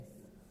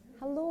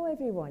Hello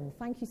everyone,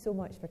 thank you so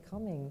much for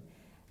coming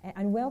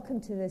and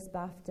welcome to this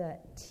BAFTA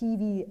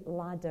TV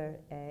Ladder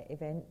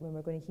event when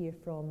we're going to hear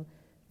from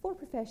 4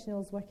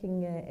 professionals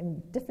working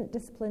in different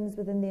disciplines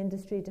within the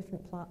industry,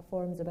 different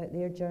platforms about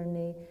their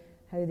journey,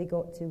 how they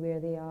got to where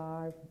they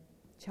are,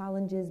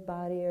 challenges,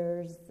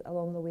 barriers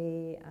along the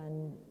way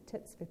and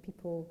tips for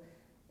people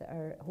that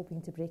are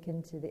hoping to break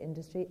into the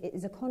industry. It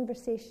is a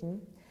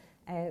conversation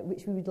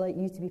which we would like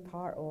you to be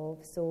part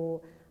of,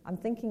 so I'm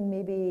thinking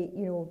maybe,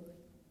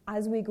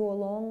 as we go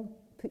along,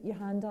 put your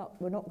hand up.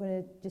 We're not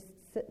going to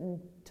just sit and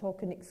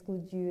talk and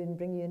exclude you and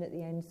bring you in at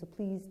the end. So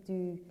please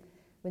do,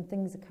 when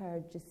things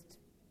occur, just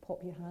pop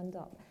your hand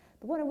up.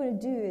 But what I'm going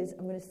to do is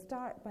I'm going to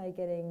start by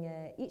getting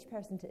each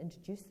person to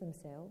introduce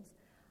themselves,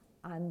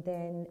 and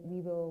then we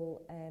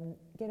will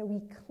get a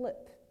wee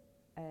clip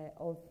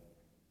of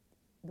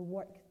the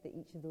work that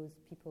each of those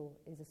people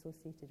is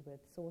associated with.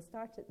 So we'll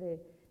start at the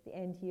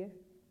end here.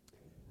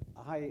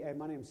 Hi,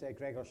 my name's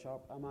Gregor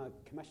Sharp. I'm a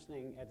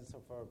commissioning editor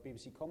for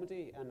BBC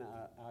Comedy, and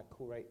I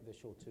co-write the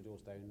show Two Doors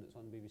Down that's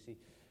on BBC.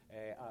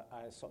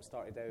 I sort of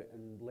started out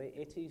in the late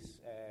 80s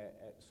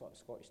at sort of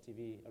Scottish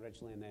TV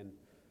originally, and then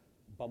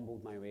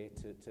bumbled my way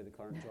to the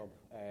current job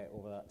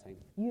over that time.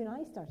 You and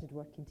I started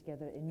working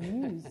together in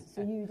news,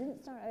 so you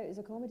didn't start out as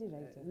a comedy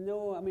writer?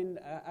 No, I mean,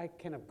 I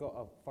kind of got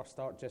a first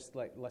start just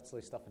like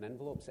literally stuffing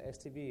envelopes at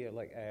STV. It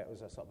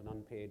was a sort of an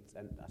unpaid,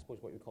 and I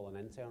suppose what you call an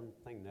intern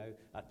thing now.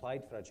 I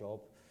applied for a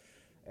job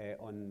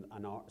on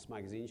an arts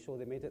magazine show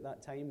they made at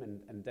that time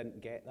and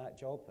didn't get that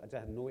job. I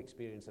had no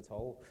experience at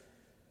all.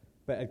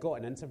 But I got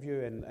an interview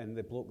and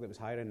the bloke that was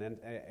hiring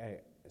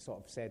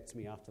sort of said to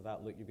me after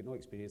that, look, you've got no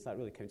experience, that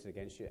really counted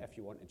against you. If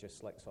you want to just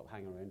sort of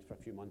hang around for a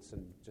few months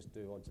and just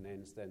do odds and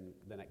ends, then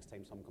the next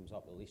time something comes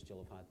up, at least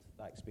you'll have had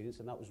that experience.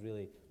 And that was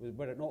really,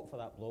 were it not for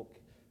that bloke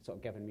sort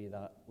of giving me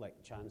that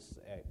chance,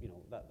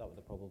 that would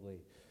have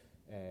probably,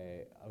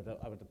 I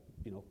would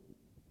have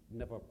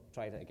never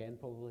tried it again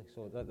probably.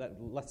 So that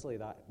literally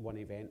that one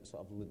event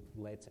sort of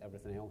led to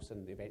everything else,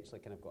 and eventually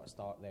kind of got a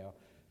start there.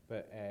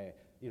 But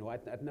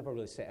I'd never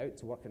really set out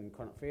to work in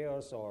current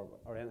affairs or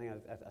anything.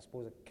 I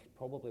suppose I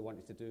probably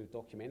wanted to do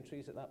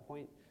documentaries at that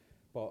point,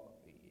 but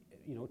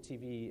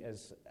TV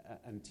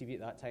and TV at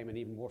that time, and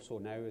even more so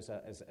now, is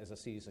a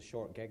series of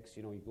short gigs.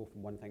 You go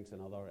from one thing to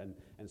another,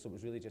 and so it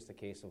was really just a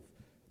case of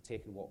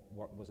taking what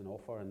work was on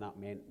offer, and that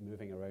meant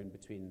moving around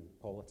between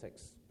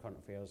politics, current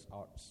affairs,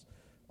 arts,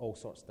 all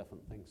sorts of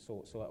different things.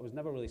 So I was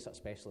never really such a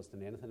specialist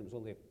in anything. It was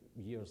only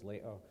years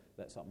later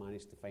that sort of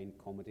managed to find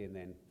comedy and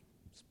then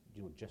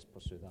just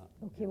pursue that.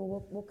 Okay,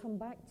 well, we'll come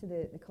back to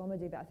the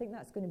comedy, but I think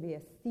that's going to be a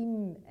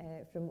theme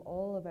from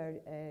all of our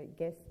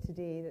guests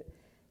today, that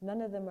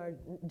none of them are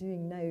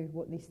doing now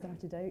what they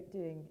started out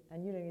doing,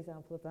 and you're an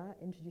example of that.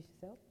 Introduce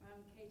yourself.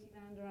 I'm Katie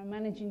Lander. I'm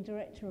Managing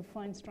Director of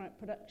Fine Stripe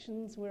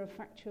Productions. We're a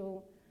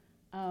factual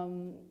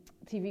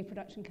TV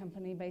production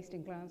company based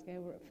in Glasgow.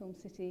 We're at Film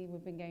City.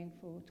 We've been going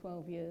for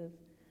 12 years.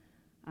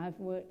 I've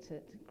worked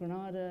at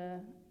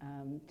Granada,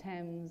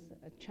 Thames,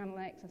 Channel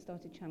X. I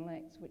started Channel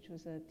X, which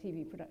was a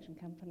TV production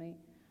company.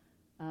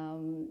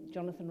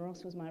 Jonathan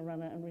Ross was my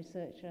runner and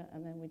researcher,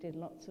 and then we did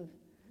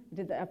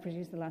I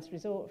produced The Last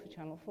Resort for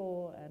Channel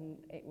 4, and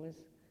it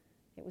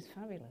was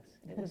fabulous.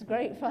 It was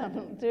great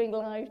fun. Doing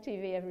live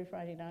TV every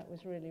Friday night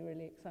was really,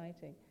 really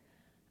exciting.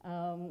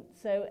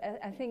 So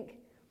I think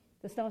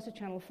the start of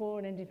Channel 4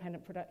 and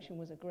independent production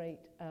was a great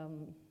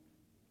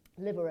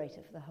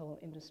liberator for the whole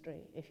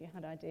industry. If you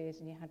had ideas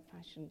and you had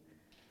passion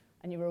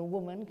and you were a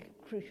woman,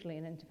 crucially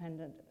an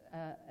independent,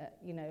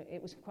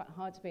 it was quite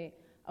hard to be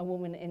a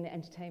woman in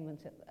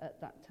entertainment at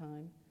that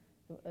time.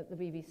 At the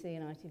BBC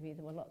and ITV,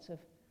 there were lots of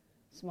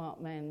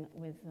smart men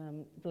with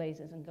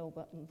blazers and gold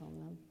buttons on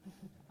them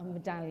and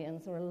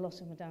medallions. There were a lot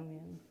of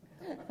medallions.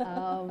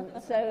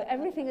 So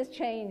everything has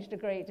changed a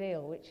great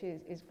deal, which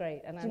is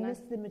great. And do you miss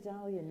the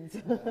medallions?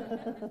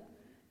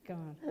 Go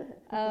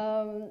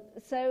on.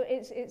 So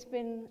it's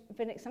been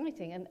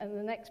exciting, and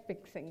the next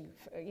big thing,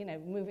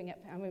 moving up.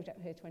 I moved up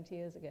here 20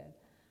 years ago,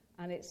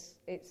 and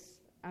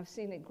I've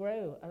seen it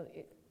grow.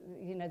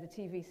 The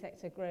TV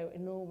sector grow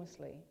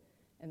enormously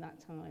in that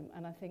time,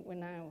 and I think we're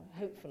now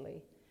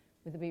hopefully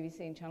with the BBC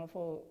and Channel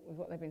 4, with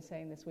what they've been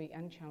saying this week,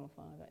 and Channel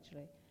 5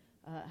 actually.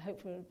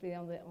 Hopefully we'll be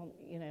on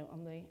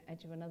the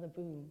edge of another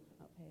boom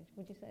up here.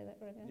 Would you say that,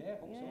 Gregor?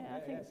 Yeah, I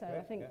think so. Great,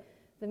 I think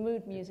the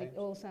mood music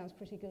all sounds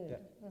pretty good,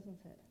 doesn't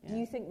it? Yeah. Do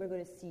you think we're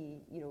going to see,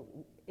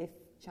 if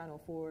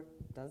Channel 4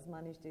 does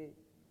manage to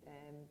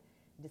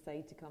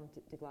decide to come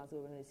to Glasgow,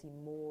 we're going to see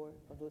more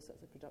of those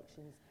sorts of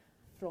productions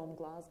from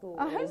Glasgow?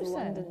 I hope is so.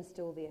 London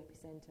still the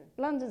epicentre?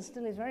 London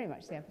still is very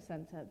much the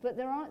epicentre, but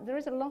there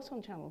is a lot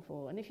on Channel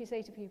 4, and if you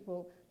say to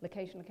people,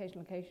 location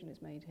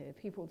is made here,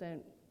 people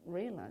don't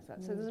realise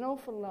that. So there's an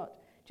awful lot,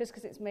 just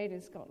because it's made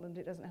in Scotland,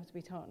 it doesn't have to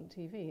be Tartan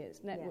TV.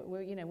 It's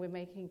we're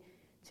making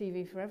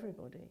TV for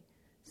everybody.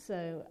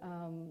 So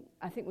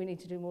I think we need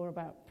to do more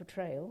about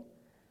portrayal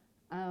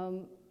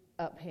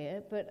up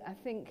here, but I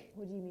think...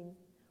 What do you mean?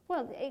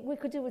 Well, we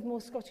could do with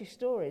more Scottish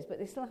stories, but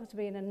they still have to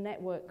be in a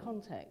network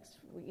context,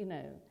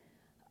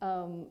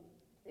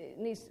 it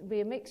needs to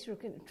be a mixture of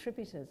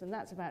contributors, and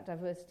that's about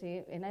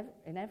diversity in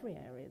every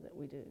area that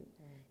we do.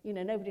 You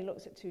know, nobody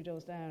looks at Two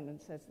Doors Down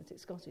and says that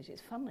it's Scottish.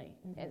 It's funny.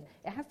 It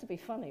has to be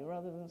funny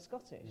rather than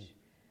Scottish,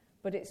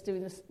 but it's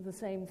doing the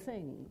same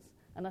things.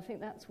 And I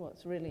think that's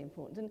what's really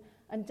important.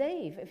 And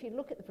Dave, if you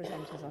look at the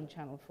presenters on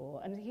Channel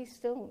 4, and he's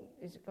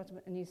got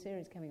a new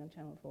series coming on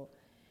Channel 4,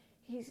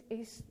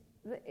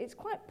 it's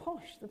quite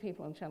posh, the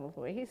people on Channel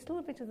 4. He's still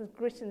a bit of the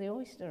grit in the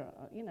oyster.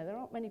 You know, there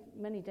aren't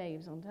many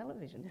Daves on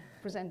television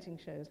presenting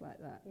shows like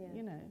that,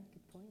 you know.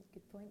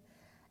 Good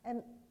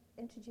point.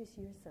 Introduce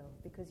yourself,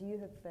 because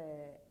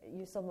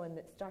you're someone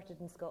that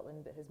started in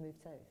Scotland but has moved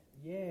south.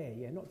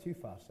 Yeah, not too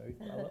far south,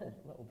 but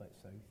a little bit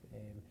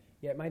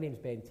south. My name's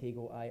Ben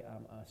Tagle. I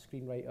am a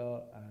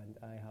screenwriter, and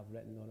I have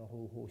written on a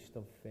whole host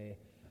of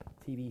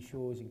TV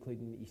shows,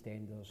 including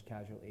EastEnders,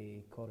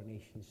 Casualty,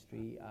 Coronation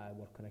Street. I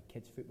work on a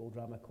kids' football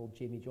drama called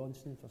Jamie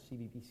Johnson for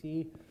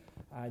CBBC,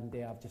 and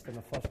I've just done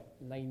my first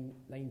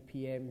 9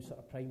 p.m. sort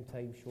of prime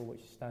time show,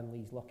 which is Stan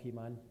Lee's Lucky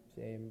Man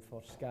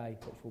for Sky,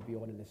 which will be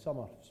on in the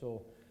summer.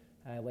 So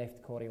I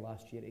left Corrie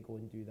last year to go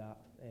and do that,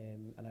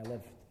 and I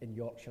live in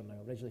Yorkshire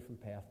now, originally from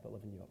Perth, but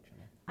live in Yorkshire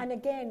now. And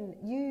again,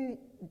 you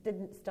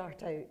didn't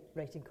start out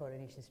writing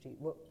Coronation Street.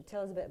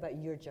 Tell us a bit about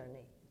your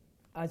journey.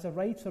 As a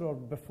writer, or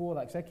before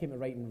that, because I came to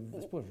writing,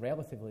 I suppose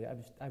relatively,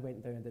 I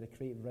went down and did a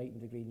creative writing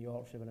degree in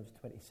Yorkshire when I was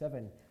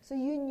 27. So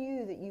you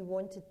knew that you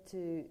wanted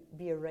to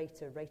be a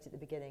writer right at the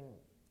beginning?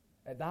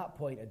 At that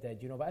point I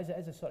did, but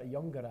as a sort of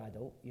younger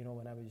adult,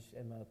 when I was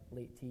in my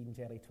late teens,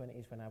 early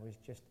 20s, when I was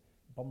just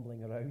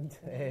bumbling around,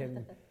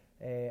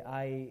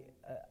 I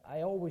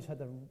always had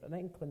an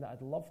inkling that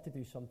I'd love to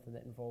do something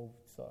that involved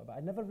but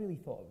I never really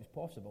thought it was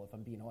possible, if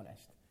I'm being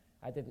honest.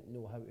 I didn't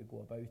know how to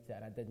go about it,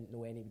 and I didn't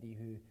know anybody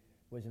who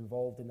was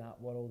involved in that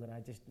world, and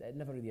it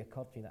never really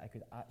occurred to me that I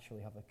could actually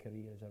have a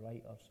career as a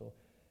writer. So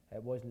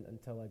it wasn't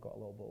until I got a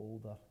little bit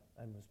older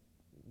and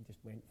just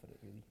went for it,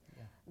 really.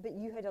 Yeah. But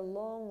you had a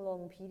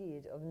long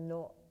period of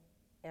not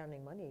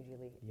earning money,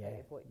 really, out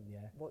of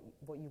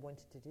what you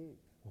wanted to do.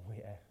 Oh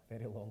yeah,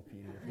 very long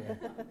period. Yeah.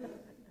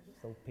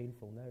 Still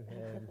painful now.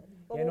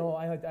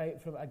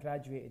 I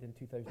graduated in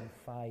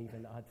 2005,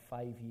 and I had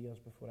 5 years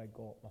before I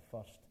got my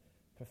first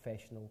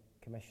professional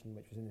commission,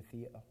 which was in the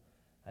theatre.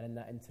 And in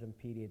that interim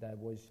period,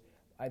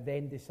 I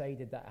then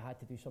decided that I had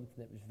to do something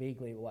that was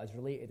vaguely as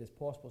related as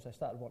possible. So I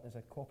started working as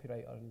a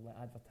copywriter in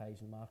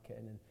advertising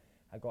marketing, and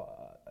I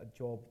got a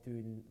job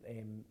doing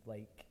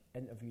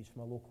interviews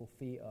from a local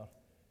theatre,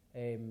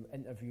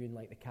 interviewing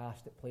the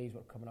cast at plays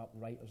were coming up,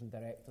 and writers and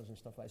directors and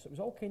stuff like that. So it was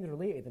all kind of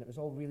related, and it was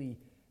all really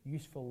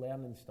useful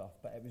learning stuff.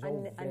 But it was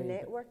all very, and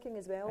networking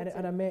as well.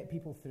 And I met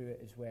people through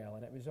it as well,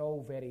 and it was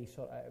all very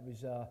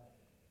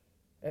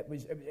It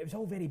was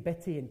all very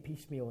bitty and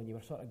piecemeal, and you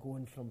were sort of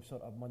going from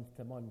sort of month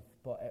to month.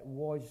 But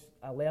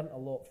I learnt a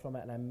lot from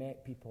it, and I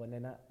met people, and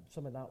then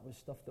some of that was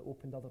stuff that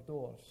opened other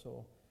doors.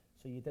 So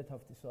you did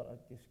have to sort of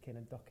just kind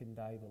of duck and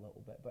dive a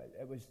little bit. But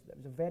it was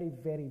a very,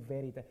 very,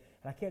 very... and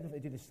I kept having to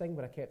do this thing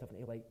where I kept having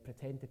to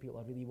pretend to people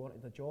I really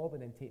wanted a job,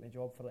 and then taking a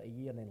job for a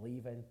year and then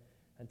leaving,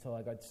 until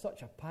I got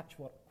such a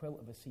patchwork quilt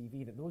of a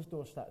CV that those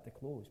doors started to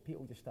close.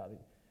 People just started...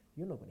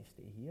 You're not going to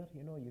stay here,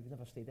 you've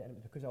never stayed there. And it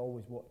was because I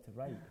always wanted to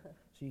write.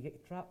 So you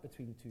get trapped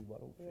between two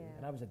worlds. Yeah.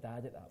 And I was a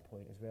dad at that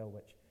point as well,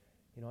 which,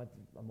 I had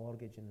a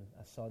mortgage and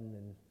a son,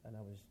 and I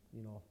was,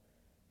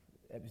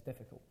 it was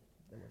difficult.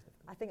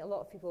 I think a lot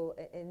of people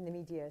in the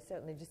media,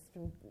 certainly just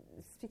from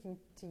speaking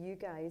to you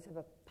guys, have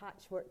a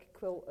patchwork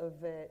quilt of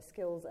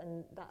skills,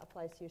 and that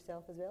applies to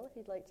yourself as well, if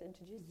you'd like to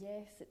introduce.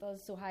 Yes, it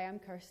does. So hi, I'm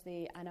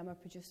Kirsty, and I'm a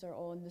producer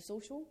on The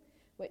Social,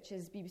 which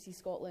is BBC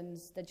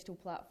Scotland's digital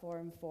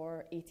platform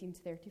for 18 to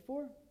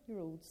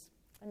 34-year-olds.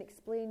 And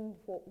explain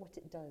what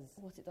it does.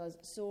 What it does.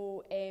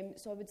 So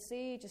I would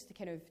say, just to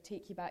kind of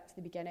take you back to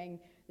the beginning,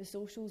 The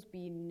Social's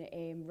been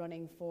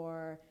running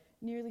for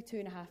nearly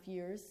 2.5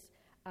 years,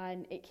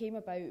 and it came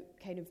about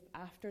kind of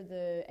after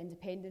the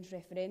independence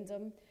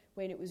referendum,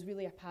 when it was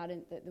really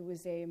apparent that there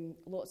was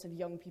lots of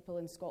young people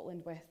in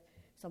Scotland with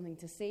something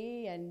to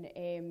say, and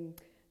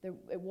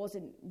it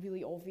wasn't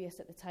really obvious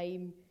at the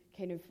time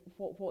kind of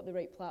what the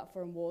right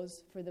platform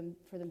was for them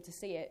to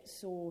say it.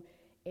 So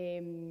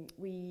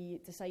we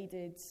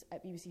decided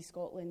at BBC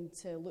Scotland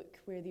to look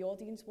where the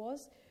audience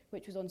was,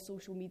 which was on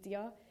social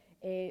media.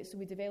 So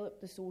we developed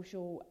The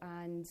Social,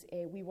 and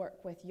we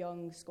work with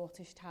young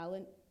Scottish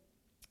talent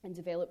and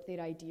develop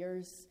their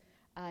ideas.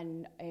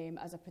 And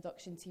as a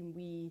production team,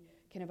 we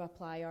kind of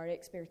apply our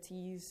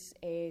expertise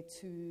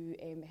to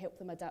help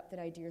them adapt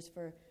their ideas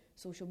for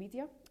social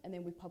media, and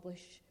then we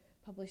publish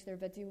their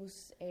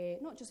videos,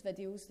 not just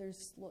videos,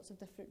 there's lots of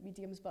different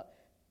mediums, but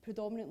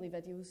predominantly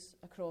videos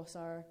across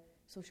our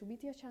social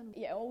media channel.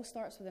 Yeah, it all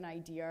starts with an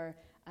idea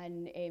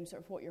and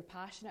sort of what you're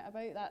passionate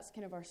about. That's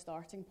kind of our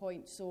starting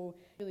point. So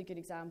a really good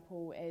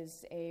example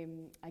is a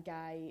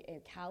guy,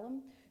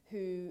 Callum,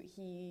 who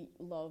he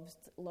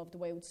loved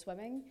wild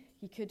swimming.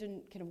 He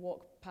couldn't kind of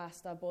walk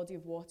past a body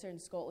of water in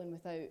Scotland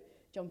without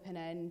jumping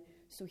in.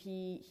 So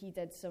he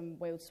did some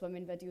wild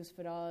swimming videos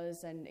for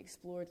us and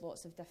explored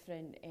lots of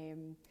different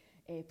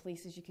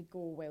places you could go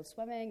while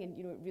swimming, and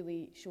it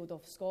really showed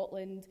off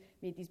Scotland,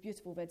 made these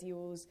beautiful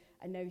videos,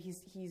 and now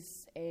he's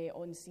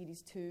on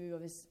series 2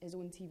 of his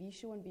own TV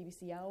show on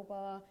BBC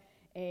Alba.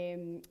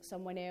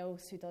 Someone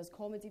else who does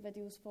comedy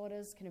videos for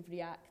us, kind of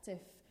reactive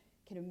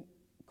kind of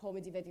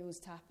comedy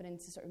videos tapping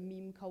into sort of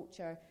meme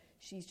culture.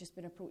 She's just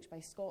been approached by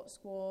Scott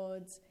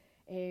Squad.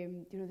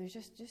 There's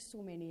just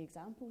so many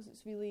examples.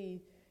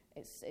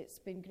 It's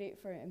been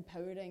great for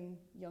empowering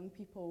young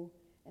people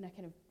in a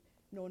kind of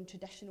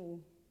non-traditional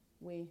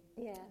way.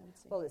 Yeah,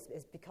 well,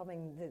 it's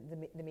becoming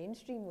the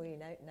mainstream way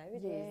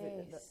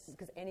nowadays. Yes.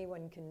 Because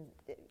anyone can,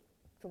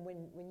 from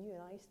when you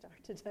and I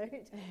started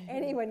out,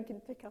 anyone can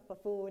pick up a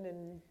phone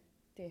and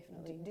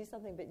definitely do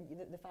something.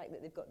 But the fact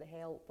that they've got the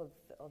help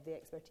of the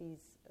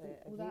expertise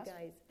of you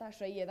guys. That's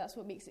right. Yeah, that's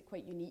what makes it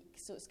quite unique.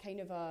 So it's kind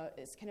of a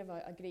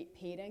great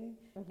pairing.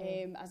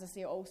 As I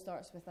say, it all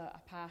starts with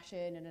a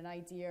passion and an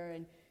idea,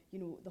 and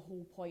the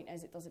whole point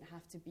is it doesn't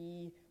have to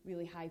be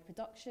really high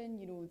production.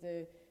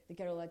 The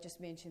girl I just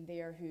mentioned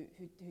there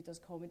who does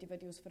comedy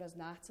videos for us,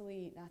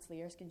 Natalie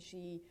Erskine,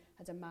 she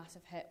had a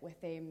massive hit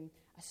with a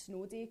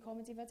snow day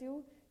comedy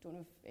video. Don't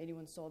know if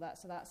anyone saw that.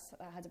 So that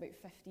had about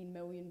 15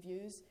 million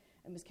views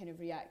and was kind of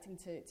reacting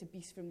to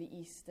Beast from the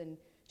East and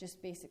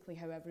just basically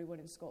how everyone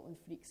in Scotland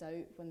freaks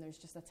out when there's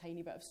just a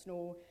tiny bit of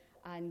snow.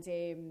 And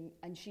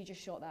she just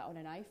shot that on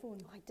an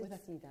iPhone. Oh, I did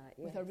see that,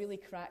 yes. With a really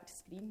cracked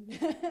screen.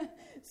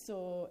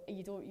 So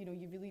you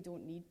really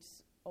don't need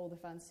all the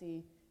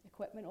fancy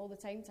equipment all the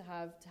time to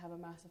have a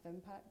massive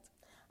impact.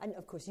 And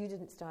of course, you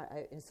didn't start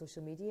out in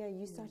social media.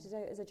 You started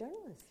out as a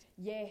journalist.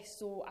 Yes.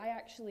 So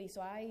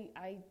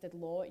I did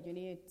law at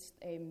uni.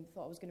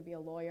 Thought I was going to be a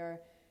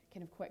lawyer.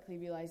 Kind of quickly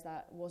realised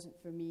that wasn't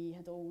for me.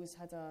 Had always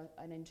had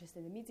an interest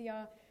in the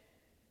media.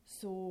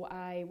 So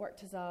I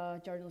worked as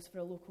a journalist for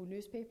a local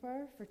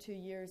newspaper for 2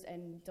 years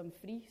in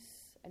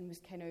Dumfries, and was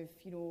kind of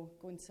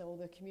going to all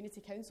the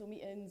community council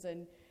meetings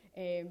and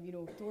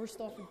door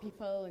stopping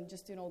people and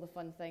just doing all the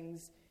fun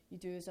things you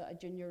do as a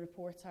junior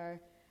reporter.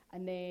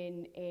 And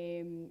then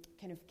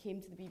kind of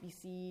came to the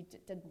BBC,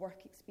 did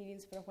work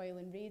experience for a while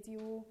in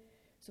radio,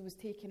 so was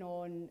taken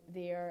on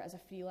there as a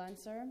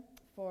freelancer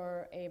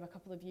for a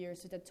couple of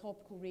years. So did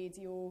topical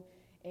radio,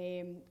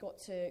 got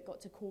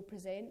to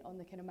co-present on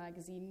the kind of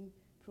magazine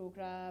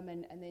programme,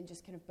 and then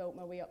just kind of built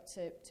my way up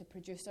to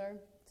producer.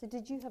 So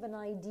did you have an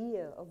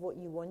idea of what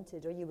you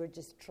wanted, or you were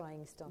just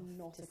trying stuff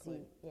Not to a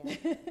clue. see?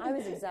 Yeah, I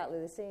was exactly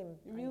the same.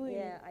 Really?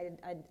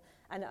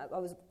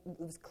 It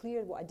was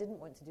clear what I didn't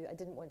want to do. I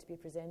didn't want to be a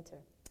presenter.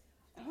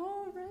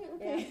 Oh, right,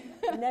 okay.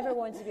 Yeah, never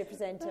wanted to be a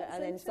presenter. That's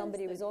and then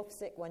somebody was interesting. off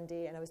sick one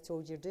day, and I was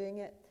told, "You're doing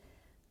it."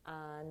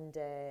 And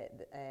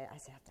I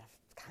said, "I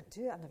can't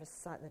do it. I've never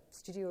sat in a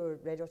studio or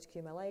read RTQ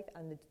in my life."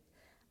 And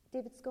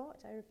David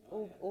Scott, our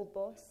old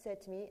boss,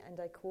 said to me, and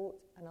I quote,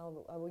 and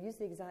I will use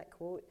the exact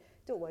quote,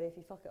 "Don't worry, if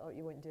you fuck it up,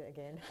 you won't do it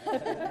again."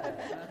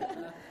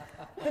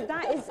 But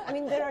that is,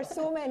 there are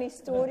so many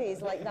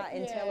stories like that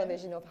in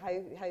television of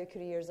how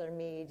careers are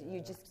made. You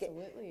just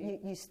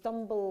you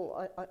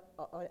stumble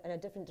in a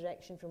different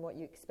direction from what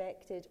you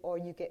expected, or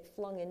you get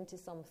flung into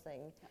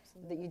something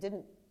that you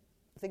didn't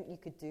think you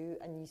could do,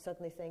 and you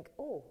suddenly think,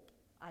 "Oh,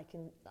 I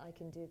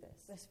can do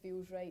this. This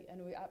feels right." I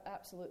know,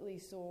 absolutely.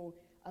 So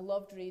I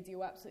loved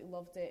radio, absolutely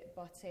loved it,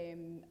 but I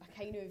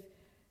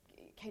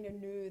kind of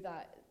knew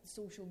that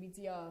social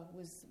media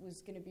was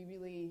going to be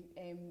really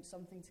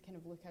something to kind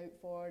of look out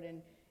for,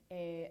 and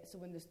so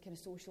when this kind of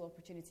social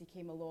opportunity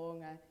came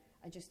along,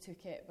 I just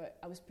took it. But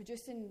I was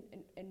producing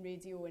in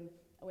radio, and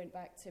I went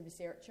back to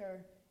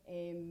researcher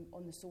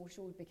on the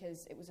social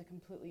because it was a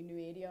completely new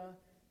area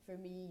for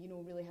me.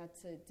 Really had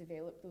to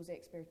develop those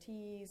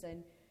expertise,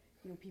 and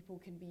people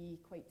can be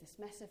quite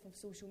dismissive of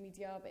social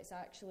media, but it's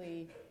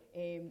actually,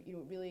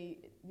 it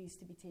really needs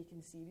to be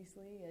taken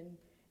seriously, and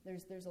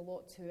there's a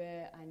lot to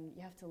it, and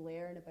you have to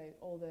learn about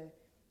all the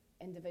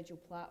individual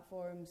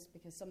platforms,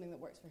 because something that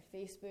works for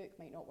Facebook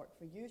might not work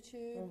for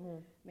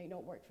YouTube, might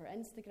not work for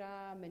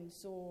Instagram, and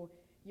so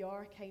you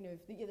are kind of,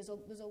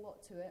 there's a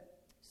lot to it.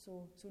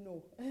 So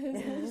no.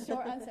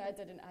 Short answer,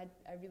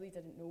 I really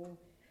didn't know,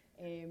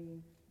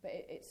 but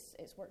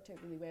it's worked out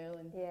really well,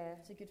 and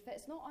it's a good fit.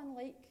 It's not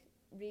unlike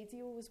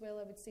radio as well,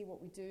 I would say, what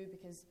we do,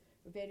 because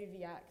we're very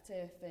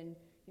reactive, and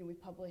we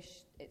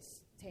publish, it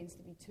tends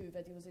to be 2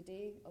 videos a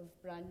day of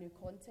brand new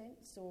content,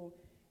 so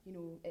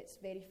it's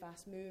very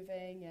fast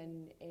moving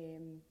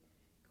and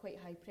quite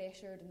high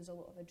pressured, and there's a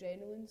lot of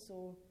adrenaline,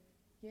 so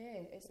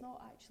it's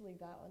not actually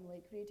that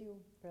unlike radio.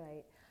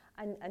 Right.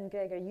 And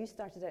Gregor, you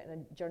started out in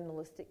a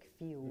journalistic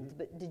field,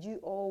 but did you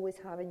always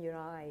have in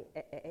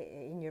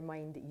your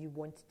mind that you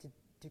wanted to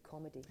do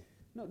comedy?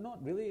 No,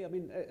 not really.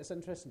 It's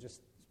interesting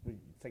just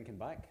thinking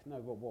back now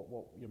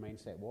what your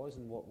mindset was,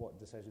 and what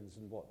decisions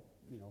and what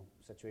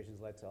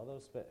situations led to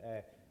others. But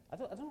I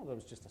don't know if there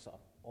was just a sort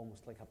of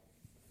almost like a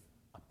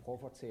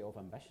poverty of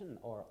ambition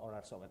or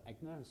a sort of an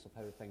ignorance of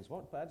how things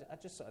work. But I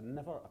just sort of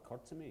never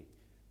occurred to me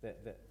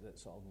that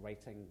sort of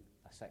writing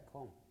a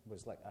sitcom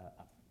was like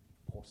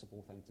a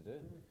possible thing to do.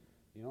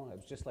 You know, it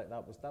was just like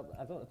that.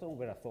 I don't know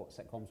where I thought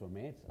sitcoms were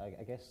made.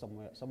 I guess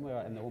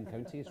somewhere in the home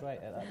counties, right,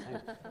 at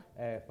that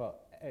time.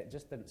 But it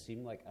just didn't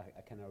seem like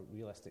a kind of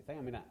realistic thing.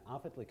 I mean, I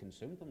avidly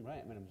consumed them,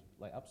 right? I mean, I'm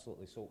like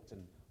absolutely soaked in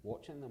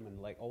watching them, and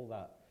like all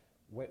that.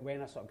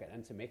 When I sort of got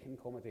into making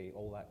comedy,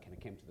 all that kind of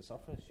came to the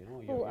surface, you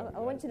know. I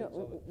want to know,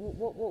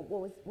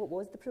 what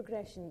was the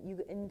progression you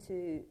got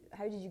into?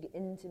 How did you get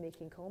into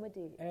making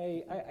comedy?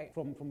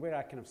 From where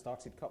I kind of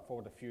started, cut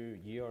forward a few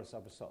years, I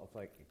was sort of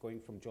like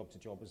going from job to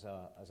job as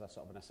a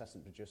sort of an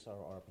assistant producer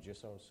or a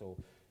producer, so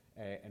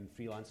and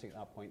freelancing at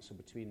that point, so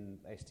between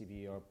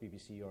STV or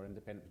BBC or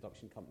independent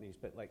production companies,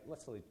 but like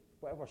literally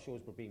whatever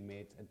shows were being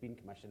made had been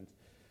commissioned.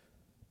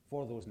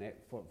 For those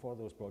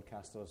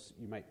broadcasters,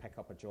 you might pick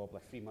up a job,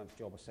 like a 3-month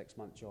job, a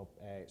 6-month job,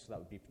 so that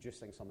would be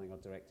producing something or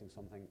directing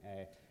something.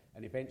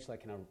 And eventually,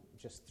 kind of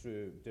just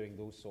through doing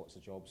those sorts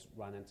of jobs,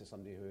 ran into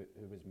somebody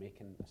who was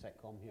making a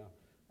sitcom here.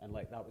 And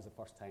like that was the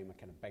first time a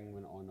kind of bing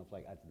went on of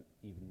like, I didn't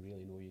even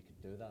really know you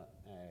could do that.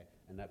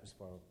 And that was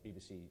for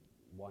BBC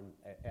One.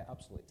 It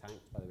absolutely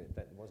tanked, by the way.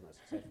 It wasn't a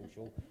successful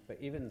show. But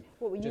even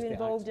what, were you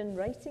involved in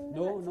writing that?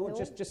 No,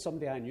 just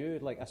somebody I knew,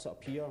 like a sort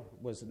of peer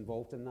was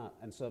involved in that,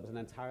 and so it was an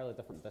entirely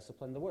different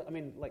discipline. There were, I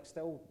mean, like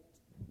still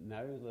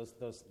now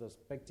there's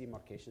big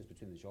demarcations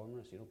between the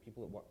genres. You know,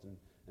 people that worked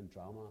in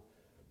drama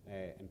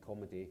and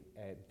comedy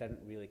didn't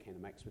really kind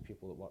of mix with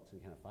people that worked in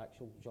kind of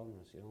factual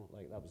genres. You know,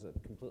 like that was a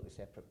completely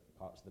separate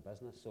parts of the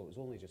business. So it was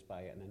only just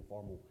by an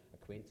informal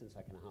acquaintance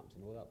I kind of happened to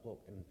know that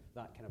bloke, and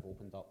that kind of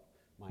opened up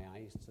my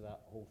eyes to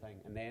that whole thing.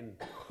 And then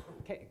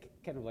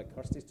kind of like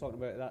Kirsty's talking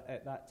about,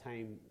 at that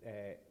time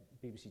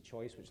BBC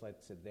Choice, which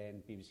led to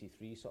then BBC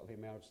Three, sort of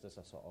emerged as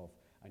a sort of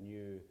a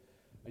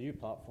new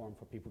platform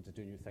for people to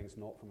do new things,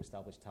 not from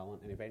established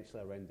talent. And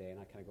eventually around then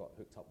I kind of got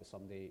hooked up with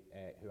somebody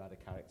who had a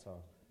character.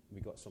 We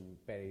got some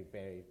very,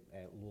 very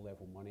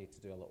low-level money to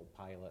do a little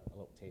pilot, a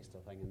little taster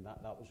thing, and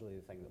that was really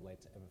the thing that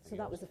led to everything So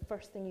that else. was the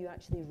first thing you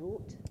actually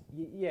wrote?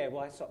 Yeah,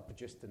 well, I sort of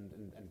produced and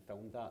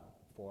filmed that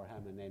for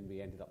him, and then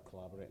we ended up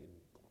collaborating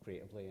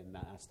creatively, and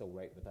I still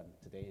write with him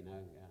today now.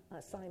 Yeah.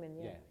 That's Simon,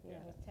 yeah.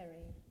 That was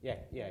Terry.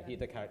 Yeah.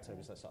 The character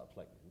was a sort of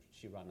like,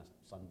 she ran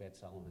a sunbed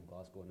salon in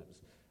Glasgow, and it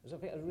was a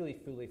really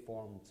fully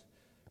formed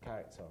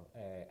character.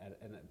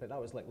 But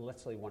that was like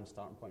literally one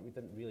starting point. We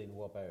didn't really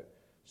know about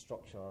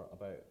structure,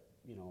 about,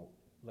 you know,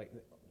 like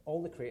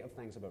all the creative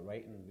things about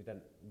writing.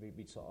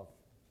 We sort of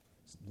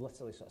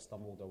literally sort of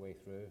stumbled our way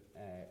through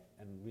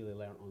and really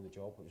learnt on the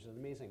job, which was an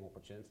amazing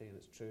opportunity. And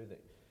it's true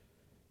that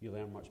you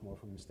learn much more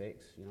from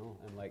mistakes, you know,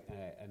 and like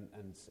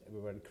and we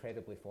were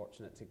incredibly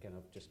fortunate to kind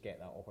of just get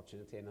that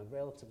opportunity in a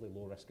relatively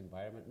low risk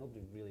environment. Nobody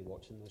was really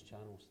watching those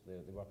channels.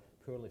 They were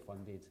poorly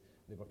funded.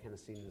 They were kind of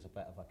seen as a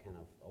bit of a kind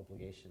of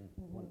obligation.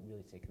 Weren't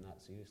really taking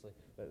that seriously,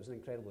 but it was an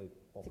incredibly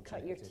opportunity. To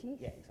cut your teeth.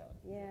 Yeah,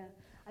 exactly. Yeah,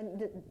 and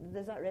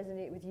does that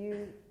resonate with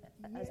you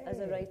as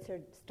a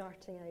writer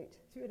starting out?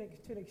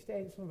 To an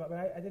extent, some of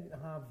it. I didn't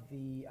have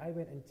I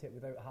went into it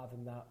without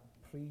having that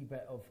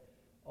pre-bit of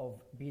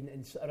being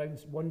in around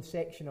one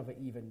section of it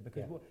even,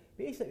 because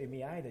basically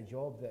me, I had a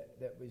job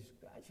that was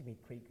actually made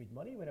quite good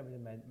money when I was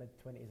in my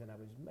mid-20s, and I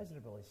was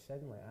miserable as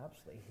sin. Like, I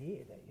absolutely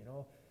hated it, you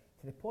know,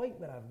 to the point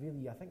where I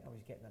think I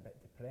was getting a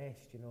bit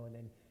depressed, you know. And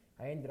then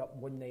I ended up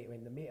one night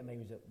when the mate of mine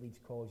was at Leeds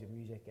College of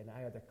Music, and I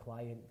had a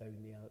client down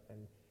there,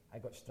 and I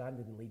got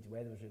stranded in Leeds.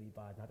 Weather was really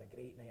bad, and I had a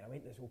great night. I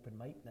went to this open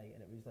mic night,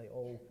 and it was like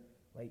all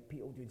like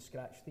people doing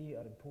scratch theatre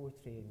and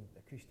poetry and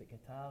acoustic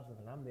guitars,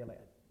 and I'm there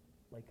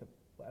like a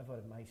whatever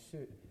in my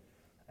suit,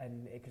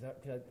 and because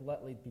I'd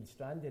literally been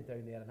stranded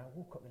down there, and I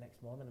woke up the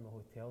next morning in my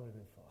hotel room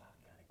and thought, I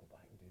can't go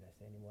back and do this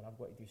anymore. I've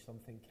got to do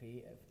something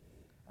creative.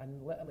 And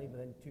literally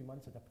within 2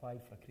 months I'd applied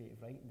for a creative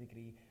writing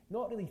degree,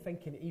 not really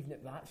thinking even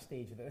at that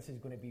stage that this is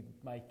going to be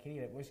my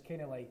career. It was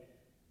kind of like,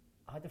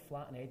 I had a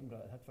flat in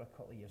Edinburgh, I had for a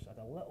couple of years, so I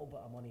had a little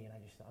bit of money, and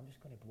I just thought, I'm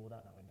just going to blow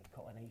that now in a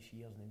couple of nice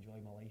years and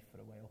enjoy my life for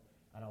a while,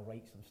 and I'll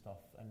write some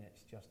stuff. And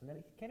and then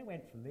it kind of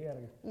went from there.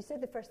 And you said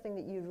the first thing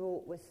that you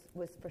wrote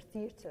was for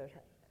theatre.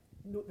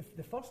 No,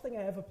 the first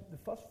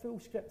full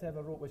script I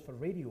ever wrote was for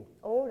radio.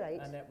 Oh, right.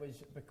 And it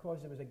was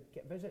because there was a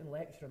visiting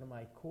lecturer in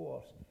my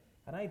course,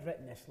 and I'd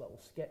written this little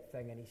skit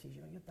thing, and he says,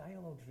 you know, your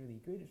dialogue's really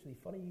good, it's really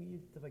funny,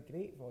 you have a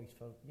great voice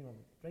for, you know,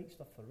 write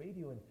stuff for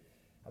radio. And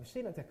I was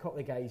saying it to a couple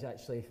of guys,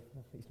 actually,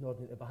 he's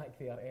nodding at the back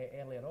there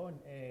earlier on,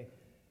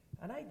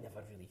 and I'd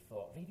never really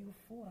thought, Radio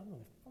 4, what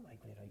am I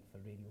going to write for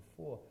Radio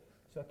 4?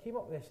 So I came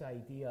up with this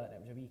idea, and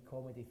it was a wee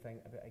comedy thing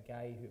about a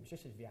guy who, it was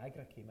just as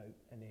Viagra came out,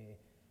 and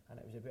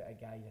it was about a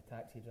guy, a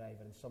taxi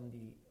driver, and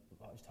somebody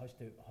has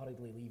to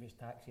hurriedly leave his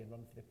taxi and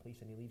run for the police,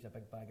 and he leaves a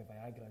big bag of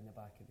Viagra in the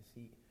back of the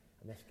seat,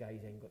 and this guy's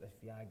then got this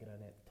Viagra,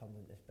 and it turned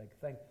into this big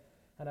thing.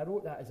 And I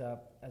wrote that as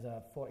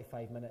a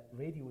 45-minute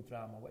radio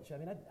drama, which, I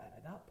mean,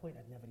 at that point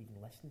I'd never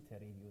even listened to a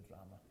radio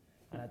drama,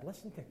 and I'd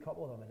listened to a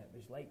couple of them, and it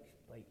was like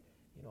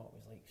you know, it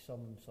was like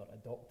some sort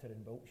of doctor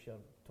in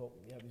Wiltshire talking.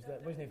 Yeah,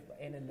 it wasn't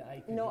anything that I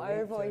could Not relate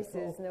our to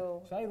voices,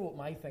 no. So I wrote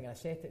my thing, I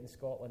set it in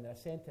Scotland, and I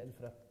sent it in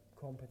for a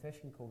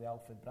competition called the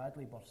Alfred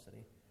Bradley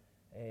Bursary,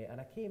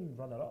 And I came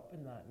runner-up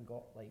in that and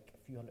got like a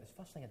few hundred. It's the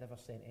first thing I'd ever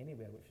sent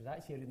anywhere, which was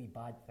actually a really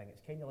bad thing.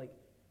 It's kind of like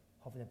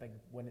having a big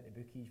win at the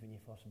bookies when you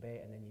first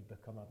bet, and then you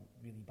become a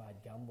really bad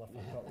gambler for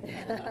a couple of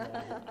years.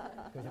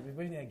 Because it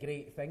wasn't a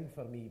great thing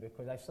for me,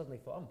 because I suddenly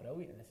thought, I'm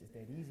brilliant and this is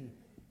dead easy.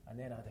 And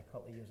then I had a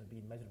couple of years of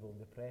being miserable and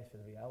depressed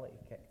when the reality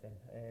kicked in.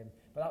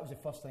 But that was the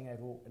first thing I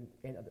wrote and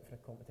entered it for a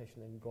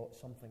competition and got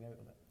something out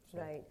of it. So.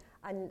 Right,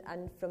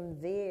 and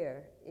from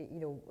there,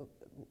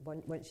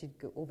 once you'd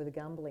go over the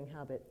gambling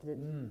habit,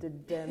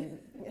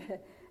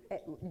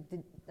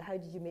 how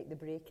did you make the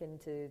break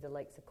into the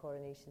likes of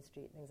Coronation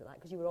Street, things like that?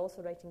 Because you were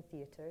also writing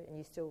theatre, and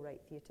you still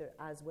write theatre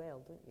as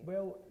well, don't you?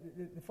 Well,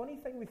 the funny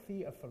thing with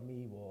theatre for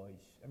me was,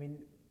 I mean,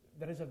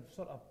 there is a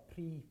sort of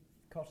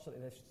precursor to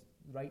this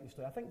writing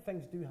story. I think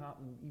things do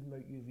happen even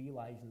without you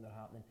realising they're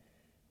happening.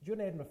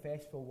 During Edinburgh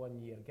Festival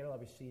one year, a girl I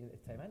was seeing at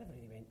the time, I never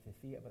really went to the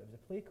theatre, but it was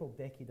a play called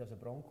Decky Does a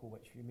Bronco,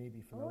 which you may be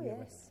familiar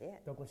with. Yeah.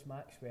 Douglas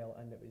Maxwell,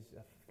 and it was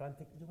a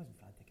frantic, it wasn't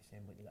Frantic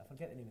Assembly, I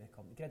forget the name of the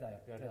company,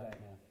 Grid-Eye. Yeah.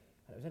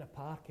 And it was in a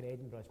park in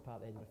Edinburgh as part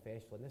of the Edinburgh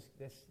Festival, and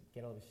this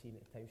girl I was seeing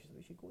at the time, she said,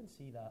 we should go and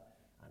see that.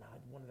 And I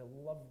had one of the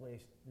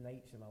loveliest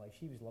nights in my life.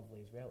 She was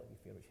lovely as well, to be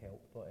fair, which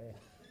helped. But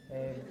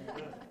it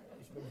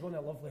was one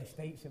of the loveliest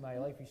nights in my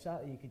life. We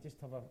sat there, you could just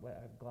have a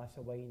glass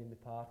of wine in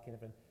the park and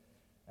everything.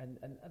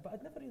 But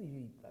I'd never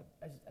really,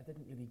 I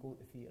didn't really go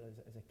to the theatre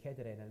as a kid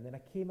or anything. And then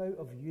I came out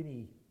of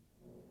uni,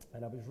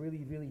 and I was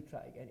really, really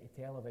trying to get into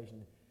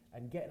television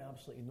and getting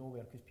absolutely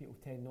nowhere, because people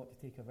tend not to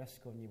take a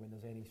risk on you when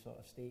there's any sort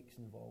of stakes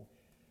involved.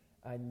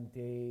 And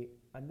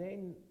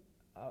then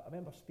I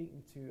remember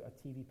speaking to a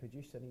TV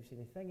producer, and he was saying,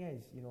 the thing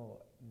is,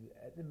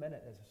 at the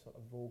minute there's a sort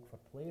of vogue for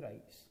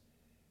playwrights.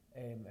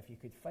 If you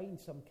could find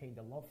some kind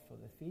of love for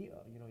the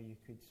theatre, you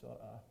could sort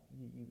of,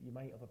 you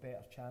might have a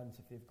better chance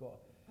if they've got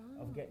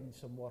of getting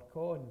some work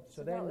on.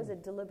 So then, that was a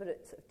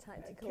deliberate sort of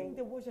tactical. It kind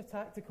of was a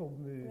tactical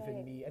move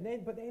in me,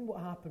 but then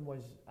what happened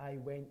was I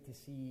went to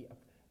see.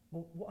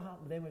 What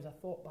happened then was I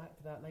thought back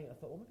to that night. I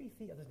thought, well, maybe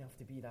theatre doesn't have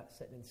to be that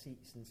sitting in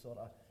seats and sort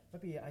of.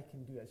 Maybe I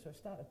can do it. So I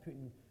started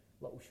putting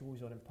little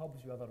shows on in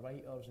pubs with other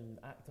writers and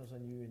actors I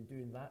knew, and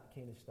doing that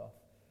kind of stuff.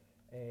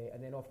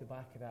 And then off the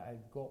back of that, I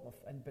got my.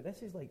 But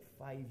this is like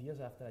 5 years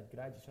after I'd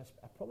graduated. So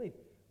I probably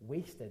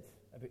wasted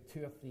about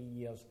 2 or 3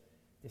 years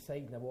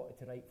deciding I wanted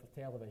to write for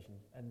television,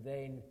 and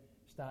then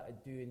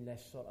started doing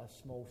this sort of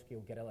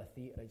small-scale guerrilla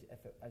theatre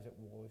as it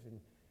was,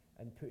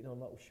 and putting on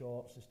little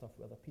shorts and stuff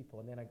with other people.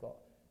 And then I got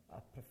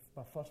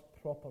my first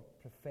proper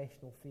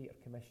professional theatre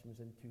commission was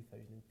in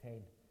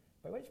 2010.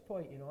 By which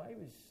point, I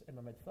was in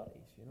my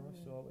mid-30s, so I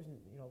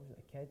wasn't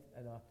a kid,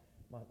 and I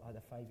had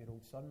a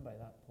 5-year-old son by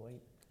that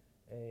point.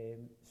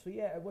 So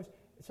yeah, it was.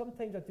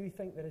 Sometimes I do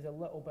think there is a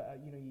little bit of,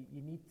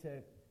 you need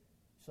to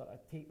sort of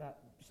take that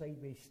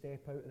sideways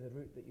step out of the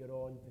route that you're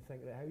on to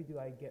think, how do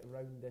I get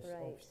round this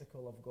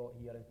obstacle I've got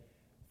here? And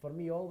for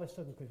me, all of a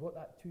sudden, because what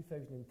that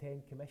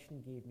 2010 commission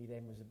gave me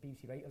then was the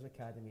BBC Writers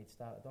Academy had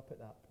started up at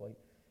that point,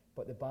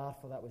 but the bar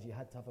for that was you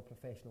had to have a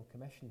professional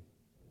commission.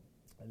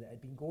 And it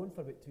had been going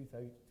for about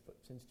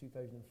since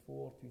 2004,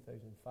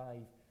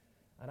 2005,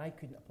 and I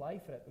couldn't apply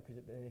for it because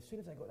as soon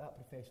as I got that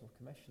professional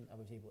commission, I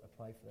was able to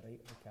apply for the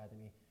Writers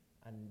Academy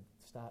and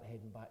start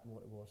heading back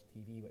more towards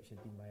TV, which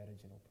had been my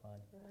original plan.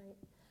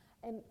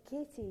 Right.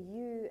 Katie,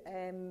 you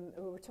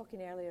we were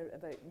talking earlier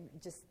about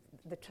just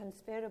the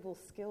transferable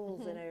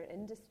skills in our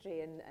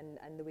industry and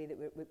the way that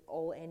we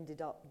all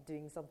ended up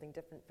doing something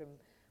different from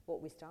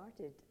what we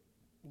started.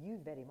 You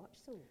very much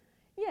so.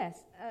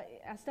 Yes,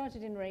 I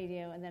started in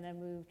radio, and then I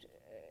moved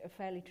a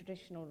fairly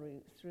traditional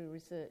route through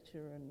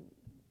researcher and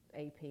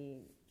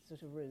AP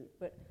sort of route.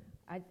 But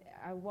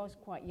I was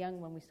quite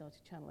young when we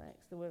started Channel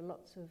X. There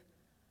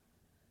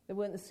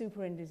weren't the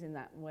super indies in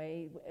that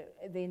way.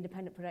 The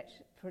independent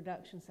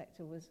production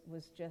sector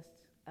was just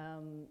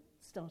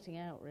starting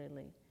out,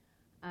 really.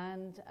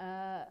 And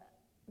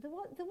there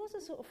was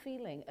a sort of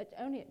feeling,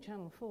 only at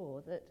Channel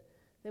 4, that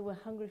they were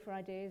hungry for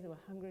ideas, they were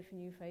hungry for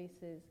new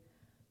faces.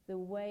 The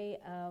way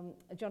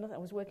Jonathan, I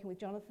was working with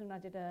Jonathan, I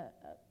did a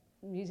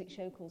music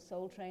show called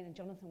Soul Train, and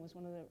Jonathan was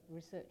one of the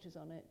researchers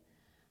on it.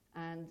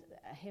 And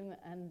him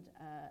and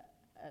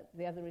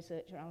the other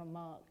researcher, Alan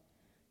Mark,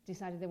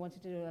 decided they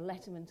wanted to do a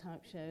Letterman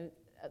type show.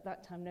 At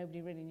that time,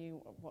 nobody really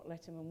knew what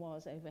Letterman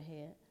was over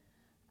here.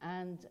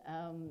 And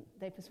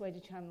they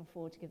persuaded Channel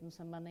 4 to give them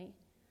some money.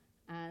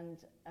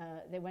 And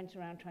they went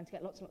around trying to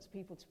get lots and lots of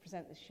people to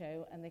present this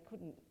show, and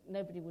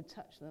nobody would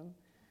touch them.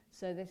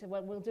 So they said,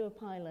 well, we'll do a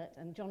pilot,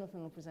 and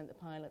Jonathan will present the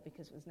pilot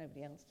because there's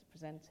nobody else to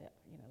present it.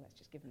 Let's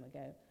just give them a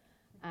go.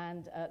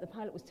 And the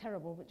pilot was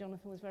terrible, but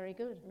Jonathan was very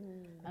good.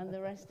 And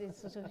the rest is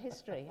sort of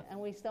history. And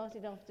we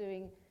started off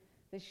doing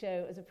the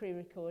show as a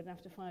pre-record, and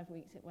after 5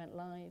 weeks it went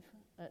live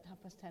at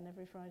 10:30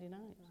 every Friday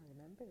night. I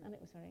remember that. And it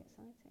was very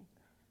exciting.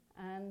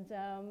 And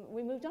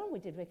we moved on. We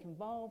did Vic and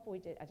Bob,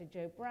 I did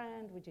Joe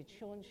Brand, we did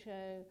Sean's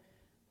show,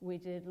 we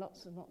did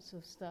lots and lots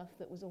of stuff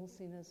that was all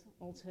seen as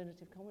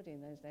alternative comedy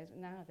in those days. But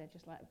now they're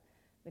just like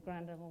the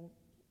grand old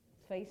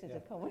faces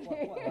of comedy.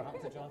 What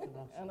happened to Jonathan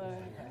Ross? I know.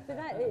 But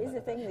that is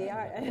the thing, they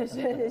are, as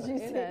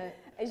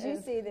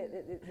you say,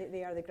 that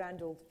they are the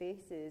grand old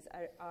faces.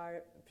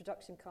 Are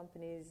production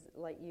companies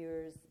like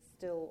yours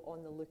still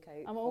on the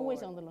lookout? I'm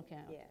always on the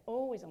lookout. Yeah.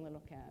 Always on the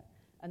lookout.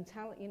 And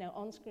talent,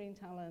 on-screen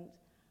talent,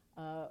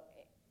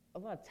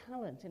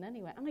 talent in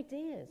any way,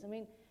 ideas. I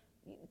mean,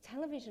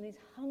 television is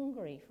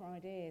hungry for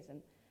ideas, and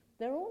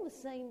they're all the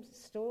same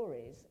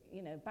stories.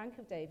 Bank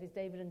of Dave is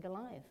David and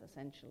Goliath,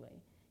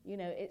 essentially.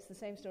 It's the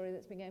same story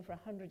that's been going for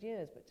 100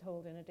 years, but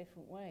told in a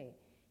different way.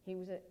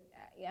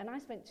 And I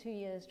spent 2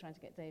 years trying to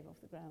get Dave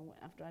off the ground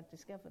after I'd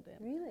discovered him.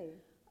 Really?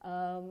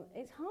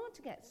 It's hard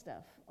to get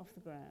stuff off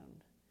the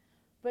ground.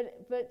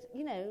 But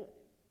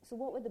So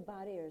what were the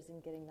barriers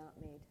in getting that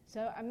made?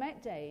 So I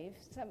met Dave.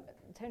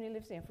 Tony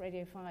Livesey for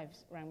Radio 5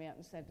 rang me up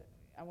and said,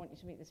 I want you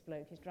to meet this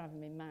bloke. He's driving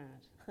me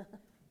mad.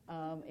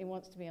 He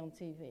wants to be on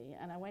TV.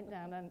 And I went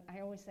down, and I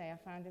always say I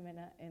found him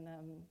in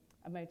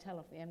a motel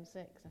off the M6.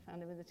 I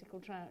found him with a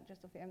tickled trout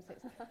just off the M6.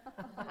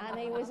 And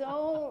he was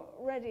all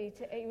ready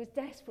to, he was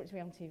desperate to be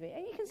on TV.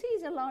 And you can see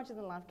he's a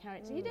larger-than-life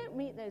character. You don't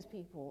meet those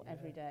people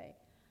every day.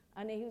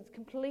 And he was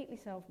completely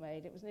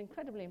self-made. It was an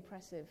incredibly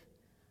impressive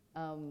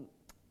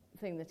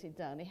thing that he'd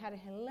done. He had a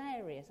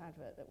hilarious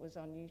advert that was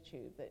on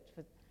YouTube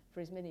for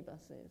his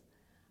minibuses.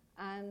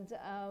 And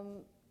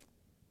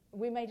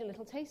we made a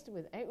little taster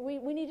with it.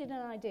 We needed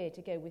an idea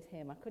to go with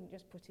him. I couldn't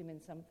just put him in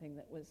something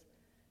that was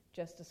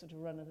just a sort of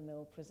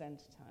run-of-the-mill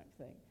presenter type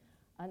thing.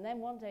 And then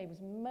one day he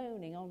was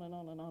moaning on and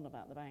on and on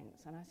about the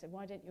banks. And I said,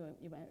 why don't you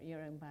own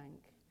your own bank?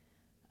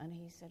 And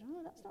he said,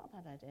 oh, that's not a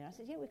bad idea. I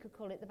said, yeah, we could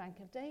call it the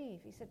Bank of Dave.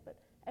 He said, but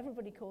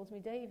everybody calls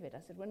me David.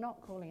 I said, we're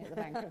not calling it the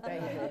Bank of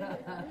David.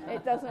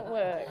 It doesn't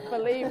work.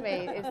 Believe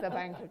me, it's the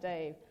Bank of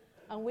Dave.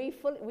 And we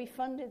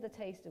funded the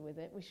taster with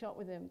it. We shot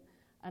with him.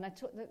 And I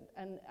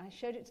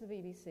showed it to the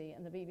BBC,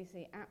 and the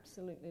BBC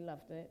absolutely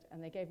loved it,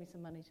 and they gave me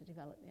some money to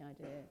develop the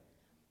idea.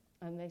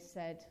 And they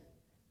said,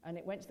 and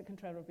it went to the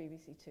controller of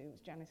BBC Two, it was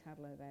Janice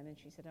Hadlow then, and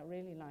she said, I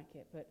really like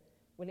it, but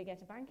will it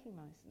get a banking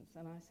licence?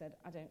 And I said,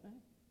 I don't know.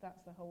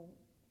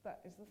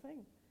 That is the thing.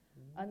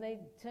 Mm-hmm. And they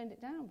turned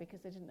it down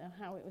because they didn't know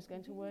how it was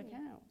going to work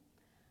out.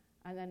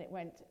 And then it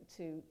went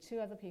to 2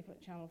 other people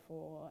at Channel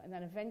 4, and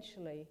then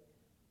eventually,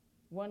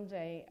 one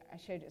day, I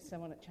showed it to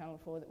someone at Channel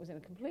 4 that was in a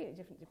completely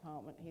different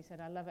department. He said,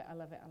 I love it, I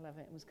love it, I love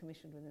it. It was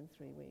commissioned within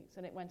 3 weeks.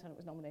 And it went on, it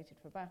was nominated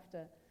for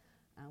BAFTA,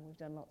 and we've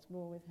done lots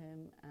more with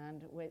him.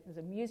 And there's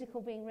a musical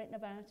being written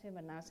about him,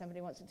 and now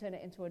somebody wants to turn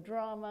it into a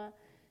drama.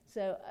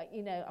 So,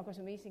 I've got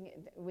a meeting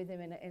with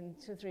him in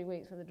 2 or 3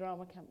 weeks with the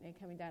drama company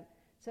coming down.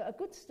 So a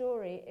good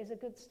story is a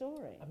good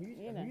story. A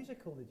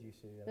musical, did you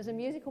say? There's a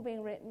musical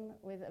being written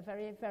with a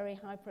very, very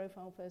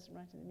high-profile person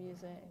writing the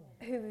music.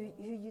 Oh. Who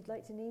you'd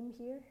like to name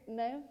here?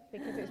 No,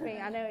 because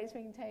I know it's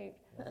being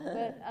taped.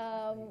 But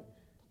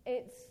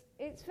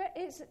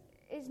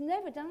it's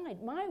never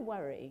died. My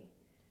worry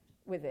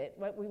with it,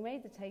 we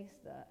made the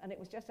taster, and it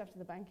was just after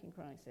the banking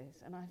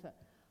crisis, and I thought,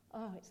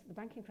 the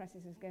banking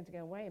crisis is going to go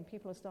away and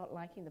people will start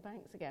liking the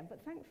banks again.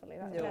 But thankfully,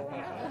 that's never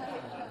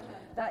happened.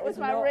 That was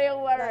my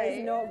real worry. That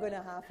is not going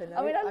to happen.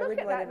 I look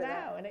at that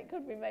now, and it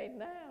could be made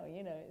now.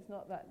 It's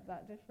not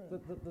that different.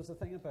 There's a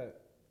thing about,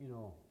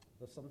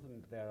 there's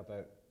something there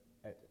about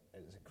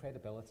it's a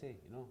credibility.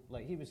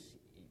 Like he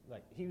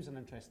was an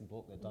interesting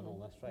bloke that had done all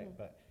this, right?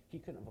 But he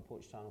couldn't have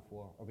approached Channel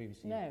 4 or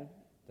BBC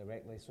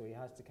directly, so he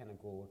has to kind of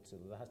go to.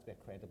 There has to be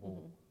a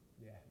credible.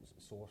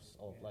 Source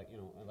of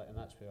and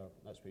that's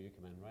where you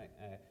come in, right?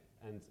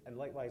 And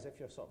likewise, if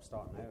you're sort of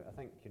starting out, I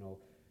think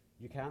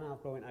you can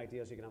have brilliant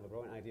ideas. You can have a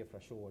brilliant idea for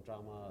a show or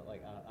drama,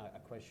 like a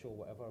quiz show,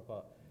 whatever.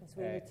 But that's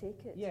where you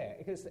take it. Yeah,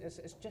 because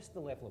it's just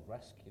the level of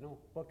risk.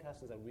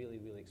 Broadcasting is a really,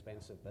 really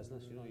expensive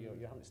business.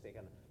 You're having to stake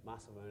a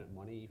massive amount of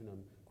money, even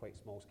on quite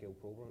small scale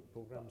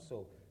programs.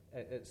 So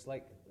it's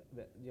like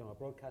a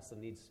broadcaster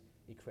needs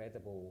a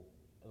credible.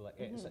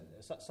 It's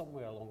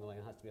somewhere along the line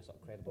has to be a sort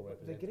of credible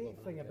representation. The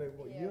great thing about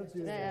what you're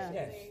doing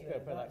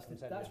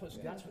that's what's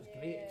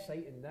great,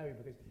 exciting now,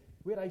 because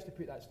where I used to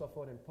put that stuff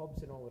on in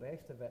pubs and all the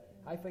rest of it,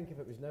 I think if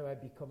it was now,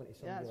 I'd be coming to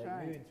somebody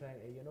you and trying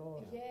to,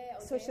 Yeah.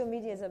 Social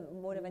media is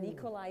more of an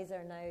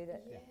equaliser now.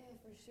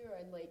 For sure.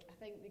 And I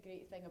think the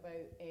great thing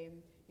about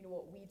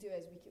what we do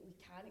is we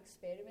can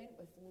experiment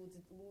with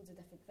loads of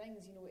different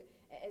things.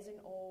 It isn't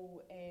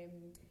all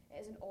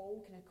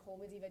kind of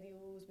comedy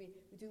videos. We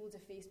do loads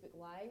of Facebook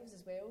Lives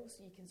as well,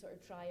 so you can sort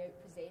of try out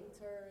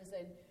presenters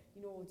and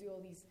do all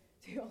these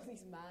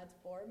mad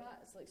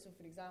formats. Like, so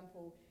for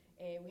example,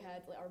 we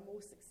had our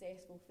most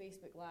successful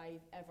Facebook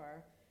Live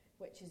ever,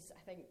 which is,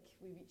 I think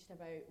we reached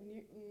about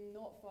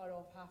not far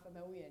off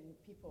 500,000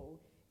 people.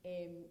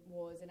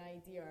 Was an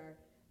idea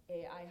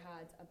I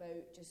had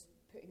about just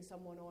putting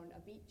someone on a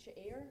beach at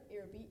Ayr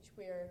Beach,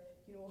 where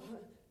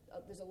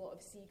there's a lot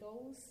of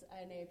seagulls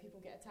and people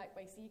get attacked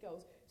by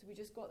seagulls. So we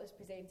just got this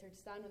presenter to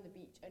stand on the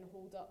beach and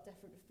hold up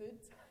different food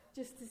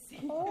just to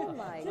see. Oh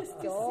my just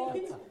to God.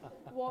 see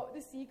what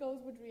the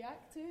seagulls would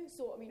react to.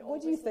 So I mean,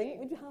 What do you obviously-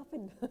 think would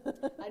happen?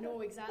 I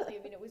know exactly.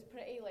 I mean, it was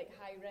pretty like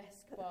high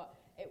risk, but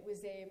it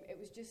was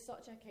just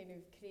such a kind of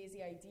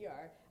crazy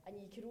idea, and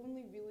you could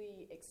only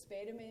really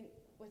experiment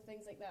with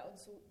things like that on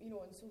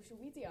on social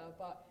media.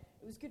 But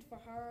it was good for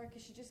her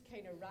because she just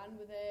kind of ran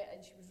with it,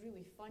 and she was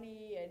really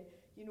funny, and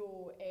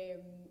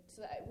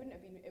so that it wouldn't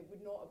have been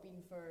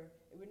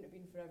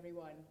for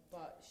everyone,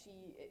 but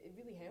it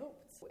really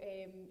helped.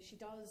 She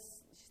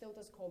still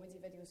does comedy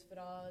videos for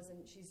us,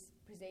 and she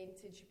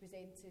presented,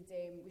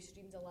 we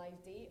streamed a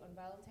live date on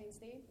Valentine's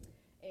Day,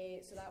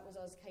 so that was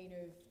us kind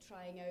of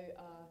trying out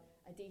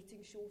a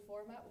dating show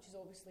format, which is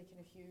obviously kind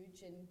of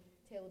huge in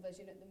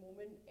television at the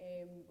moment,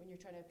 when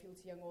you're trying to appeal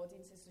to young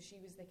audiences. So she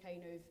was the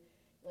kind of,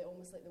 like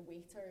almost like the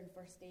waiter in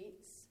first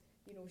dates.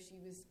 She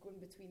was going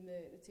between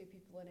the two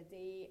people on a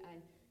date,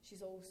 and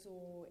she's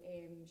also,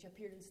 she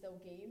appeared in Still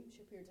Game.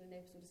 She appeared in an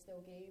episode of Still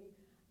Game,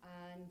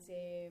 and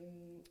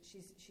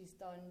she's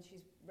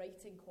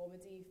writing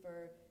comedy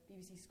for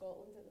BBC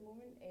Scotland at the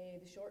moment,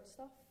 the short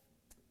stuff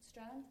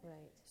strand.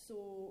 Right.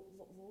 So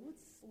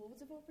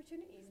loads of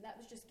opportunities, and that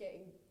was just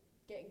getting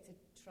to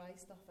try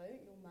stuff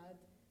out, mad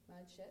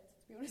shit,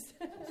 to be honest.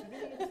 It's a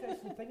really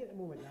interesting thing at the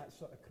moment, that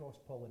sort of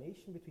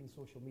cross-pollination between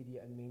social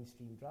media and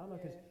mainstream drama,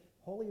 because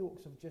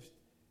Hollyoaks have just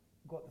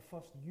got the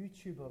first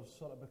YouTubers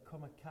sort of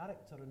become a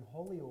character in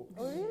Hollyoaks.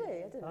 Oh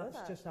really? I didn't know that.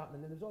 That's just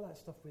happening. And there's all that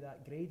stuff with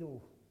that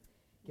Grado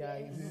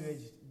guy who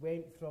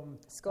went from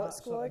Scott that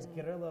sort Squad. of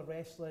guerrilla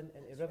wrestling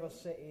into River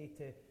City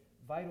to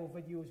viral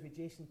videos with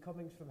Jason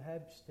Cummings from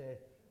Hibs to,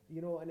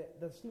 and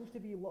there seems to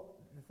be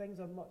the things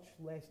are much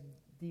less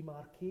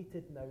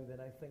demarcated now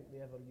than I think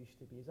they ever used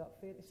to be. Is that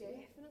fair to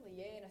say? Definitely,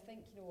 yeah. And I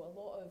think a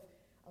lot of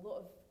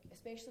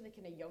especially the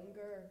kind of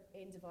younger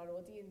end of our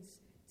audience,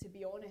 to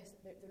be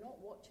honest, they're not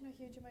watching a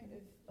huge amount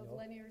of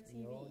linear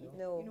TV.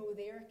 No.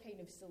 Their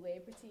kind of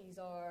celebrities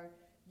are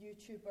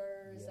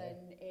YouTubers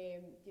and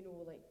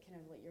like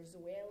kind of like your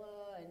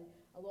Zoella and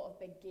a lot of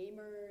big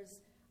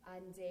gamers.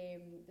 And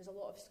there's a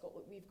lot of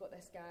we've got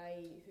this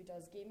guy who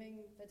does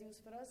gaming videos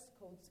for us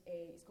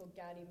he's called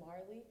Gary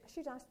Marley. I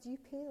should ask, do you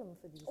pay them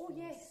for these Oh things?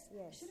 yes,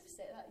 I should have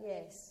said that.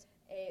 Yes.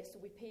 So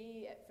we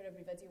pay for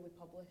every video we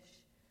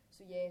publish.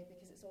 So because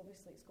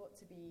it's got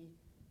to be,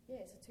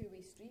 it's a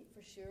two-way street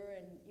for sure,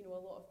 and a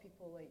lot of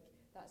people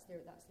that's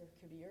their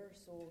career.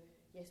 So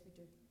yes, we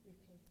do. We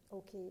pay.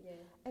 Okay.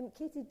 Yeah.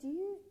 Katie, do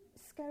you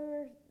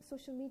scour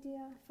social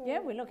media for?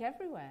 Yeah, we look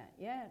everywhere.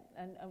 Yeah,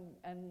 and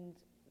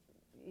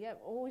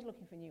always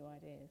looking for new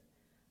ideas,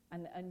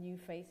 and new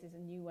faces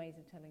and new ways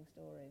of telling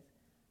stories.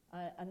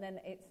 And then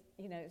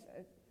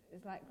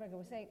it's like Gregor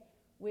was saying,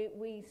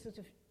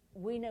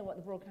 we know what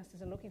the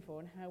broadcasters are looking for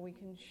and how we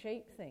can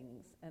shape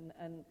things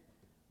and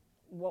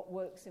what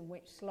works in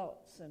which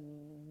slots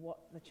and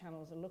what the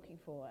channels are looking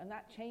for, and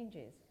that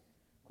changes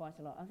quite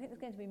a lot. I think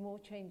there's going to be more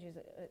changes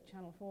at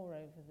Channel 4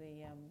 over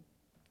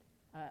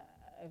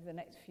the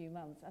next few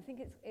months. I think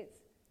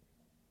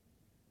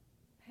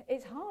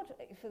it's hard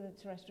for the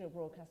terrestrial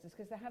broadcasters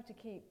because they have to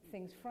keep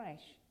things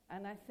fresh,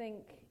 and I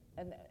think,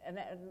 and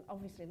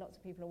obviously lots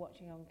of people are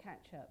watching on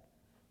catch up,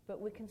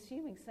 but we're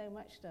consuming so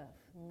much stuff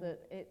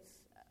that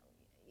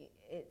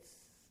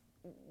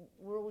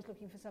we're always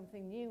looking for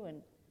something new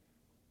and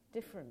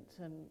different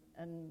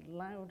and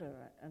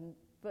louder,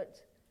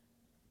 but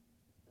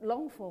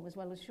long form as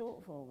well as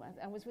short form.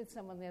 I was with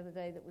someone the other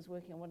day that was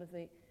working on one of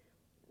the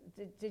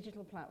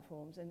digital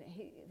platforms, and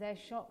they're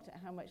shocked at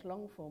how much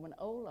long form and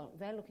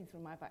they're looking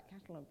through my back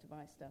catalogue to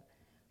buy stuff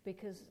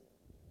because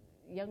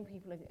young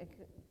people are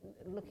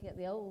looking at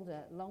the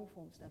older long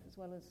form stuff as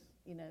well as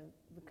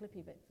the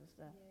clippy bits of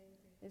stuff.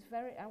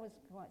 I was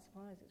quite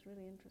surprised. It's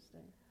really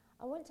interesting.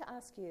 I want to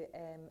ask you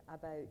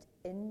about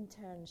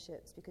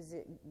internships because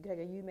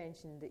Gregor, you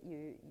mentioned that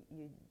you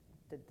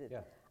did the.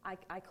 Yeah.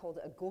 I called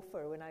it a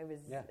gopher when I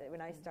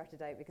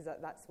started out because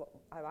that's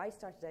how I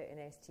started out in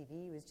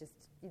STV was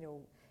just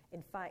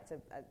In fact,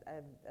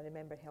 I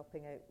remember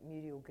helping out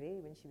Muriel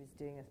Gray when she was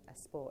doing a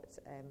spot,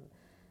 and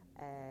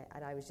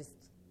I was just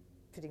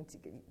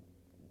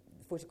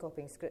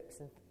photocopying scripts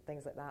and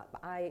things like that.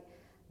 But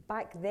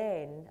back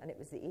then, and it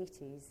was the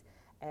 80s,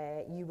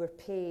 you were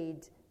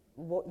paid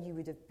what you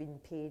would have been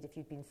paid if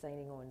you'd been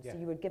signing on. Yeah. So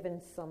you were given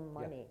some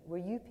money. Yeah. Were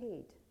you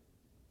paid?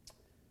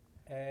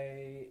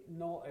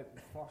 Not at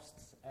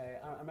first.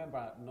 I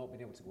remember not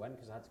being able to go in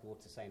because I had to go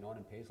to sign on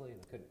in Paisley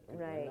and I couldn't go in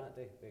that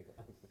day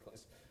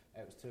because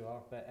it was too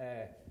hard. But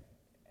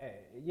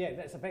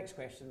that's a big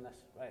question,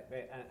 this, right?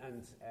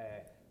 And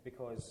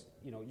because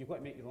you've got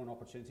to make your own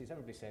opportunities.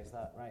 Everybody says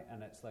that, right?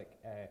 And it's like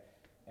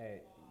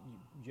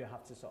you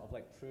have to sort of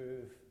like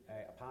prove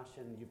a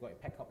passion. You've got to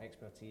pick up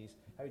expertise.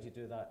 How do you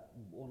do that?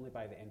 Only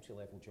by the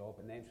entry-level job,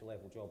 and the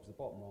entry-level job is the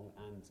bottom rung,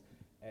 and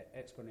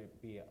it's going to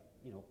be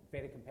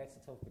very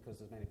competitive because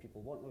there's many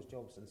people want those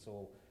jobs, and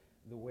so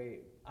the way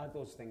add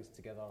those things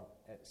together,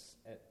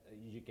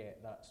 you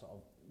get that sort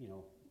of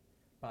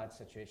bad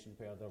situation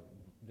where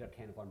they're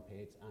kind of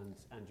unpaid,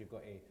 and you've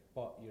got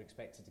but you're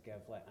expected to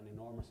give like an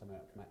enormous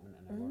amount of commitment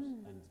and hours,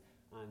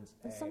 And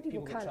some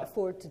people get can't trapped.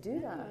 afford to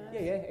do that.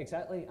 Yeah,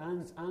 exactly.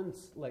 And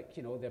like,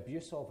 you know, the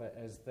abuse of it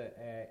is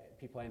that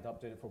people end up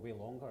doing it for way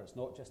longer. It's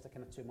not just a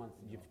kind of 2 month,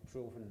 you've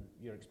proven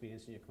your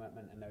experience and your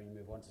commitment, and now you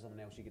move on to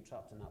someone else. You get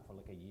trapped in that for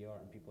like a year,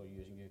 and people are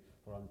using you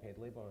for unpaid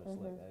labour. It's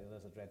like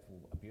there's a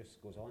dreadful abuse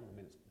goes on. I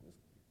mean,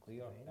 it's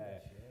clear.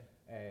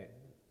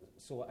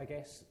 So I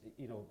guess,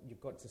 you know,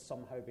 you've got to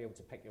somehow be able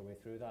to pick your way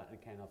through that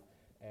and kind of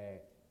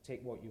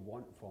take what you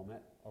want from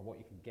it or what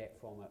you can get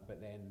from it,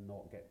 but then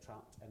not get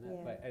trapped in it.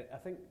 Yeah. But I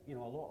think, you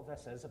know, a lot of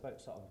this is about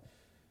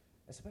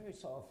it's about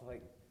sort of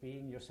like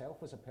being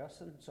yourself as a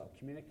person, sort of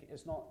communicate.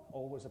 It's not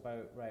always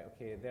about, right,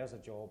 okay, there's a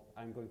job,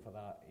 I'm going for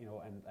that, you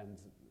know, and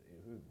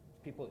who,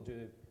 people that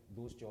do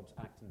those jobs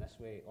act in this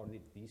way or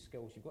need these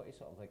skills. You've got to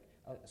sort of like,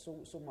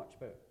 so much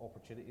about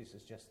opportunities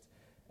is just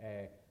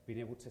being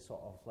able to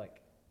sort of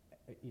like,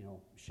 you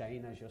know,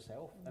 shine as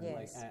yourself. And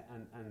yes.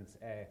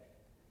 like,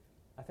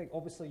 I think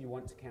obviously you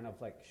want to kind of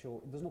like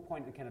show, there's no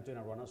point in kind of doing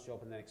a runner's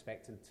job and then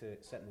expecting to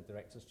sit in the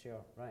director's chair,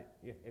 right?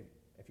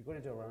 If you're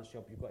going to do a runner's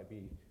job, you've got to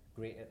be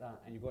great at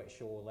that, and you've got to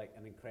show like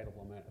an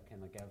incredible amount of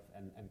kind of give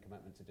and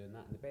commitment to doing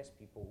that. And the best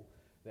people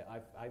that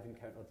I've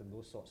encountered in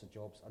those sorts of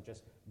jobs are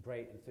just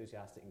bright,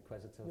 enthusiastic,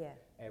 inquisitive,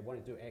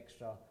 want to do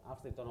extra.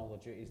 After they've done all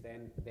their duties,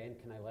 then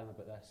can I learn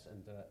about this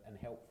and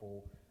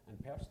helpful and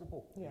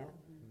personable. Yeah.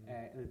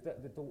 And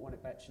they don't want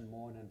to bitch and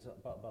moan,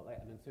 but like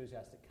an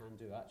enthusiastic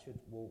can-do attitude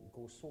will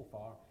go so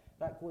far.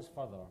 That goes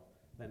further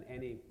than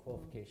any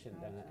qualification,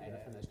 than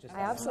anything. It's just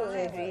I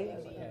absolutely agree.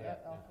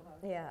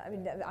 Yeah. I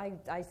mean, I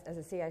as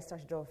I say, I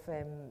started off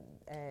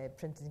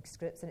printing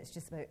scripts, and it's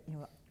just about, you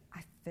know,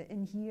 I fit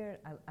in here.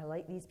 I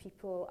like these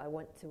people. I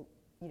want to,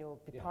 you know,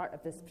 be part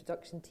of this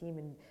production team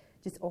and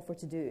just offer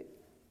to do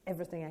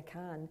everything I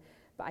can.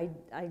 But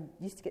I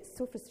used to get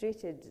so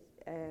frustrated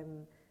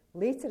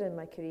later in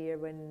my career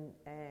when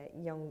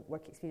young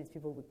work experienced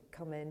people would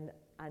come in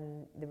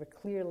and they were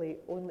clearly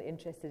only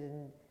interested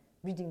in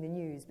reading the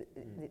news, but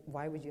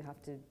why would you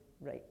have to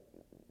write,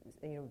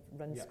 you know,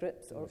 run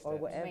scripts or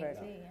whatever?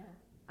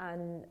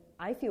 And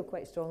I feel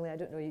quite strongly, I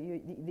don't know,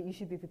 that you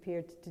should be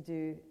prepared to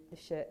do the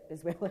shit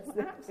as well as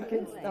the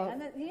good stuff.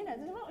 And you know,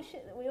 there's a lot of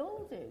shit that we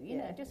all do. You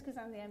know, just because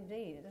I'm the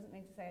MD, it doesn't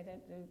mean to say I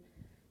don't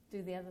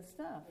do the other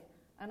stuff.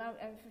 And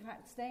in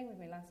fact, staying with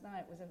me last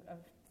night was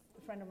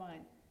a friend of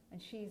mine.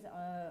 And she's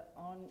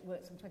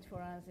works on 24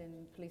 hours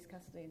in police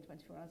custody and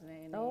 24 hours in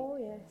A&E. Oh,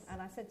 yes.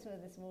 And I said to her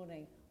this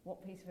morning,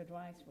 what piece of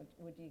advice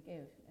would you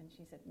give? And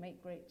she said,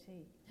 make great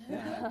tea.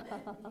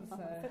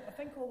 I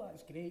think all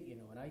that's great, you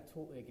know, and I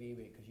totally agree with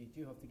it, because you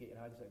do have to get your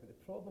hands on it. But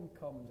the problem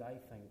comes, I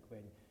think,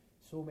 when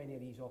so many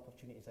of these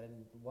opportunities are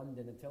in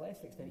London, and to a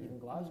lesser extent even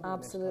Glasgow.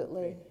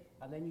 Absolutely. In this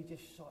country, and then you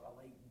just sort of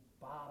like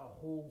bar a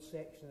whole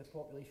section of the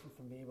population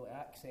from being able to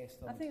access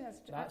them. I think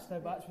that's where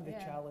the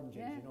challenge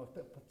is, you know,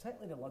 but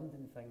particularly the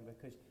London thing,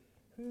 because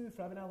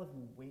I live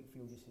in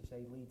Wakefield, just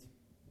outside Leeds.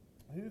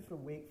 Who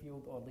from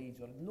Wakefield or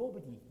Leeds, or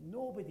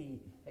nobody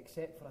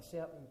except for a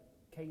certain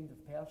kind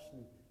of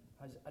person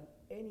has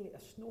a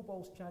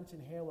snowball's chance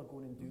in hell of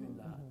going and doing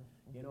that.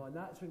 You know, and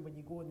that's when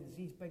you go and there's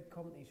these big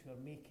companies who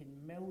are making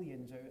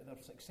millions out of it,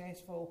 they're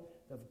successful,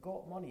 they've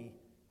got money,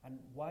 and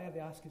why are they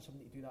asking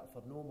somebody to do that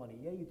for no money?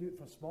 Yeah, you do it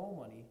for small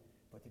money,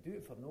 but to do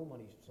it for no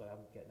money, sorry,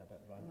 I'm getting a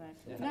bit ranty.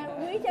 Right. No,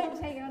 we don't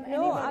take on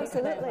anybody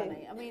for no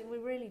money. I mean, we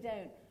really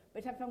don't.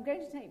 But if I'm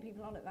going to take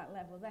people on at that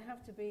level, they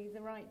have to be the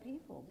right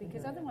people,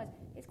 because otherwise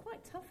it's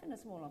quite tough in a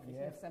small office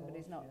if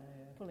somebody's not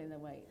pulling their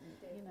weight,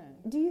 you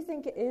know. Do you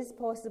think it is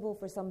possible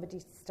for somebody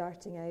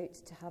starting out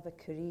to have a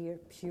career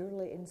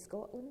purely in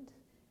Scotland?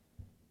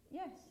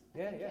 Yes.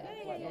 Yeah.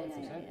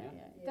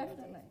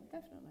 Definitely.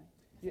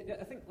 Yeah,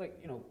 I think, like,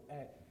 you know,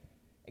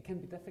 it can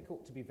be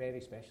difficult to be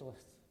very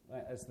specialist.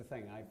 Is the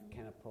thing I've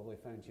kind of probably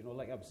found. You know,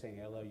 like I was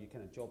saying earlier, you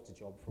kind of job to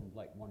job from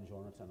like one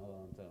genre to another,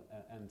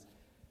 and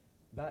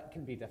that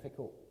can be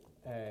difficult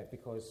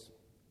because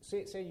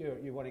say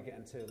you want to get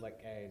into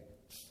like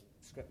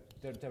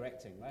script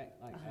directing, right?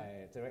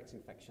 Like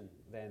directing fiction,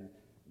 then,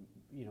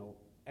 you know,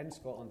 in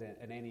Scotland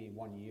in any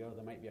 1 year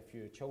there might be a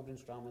few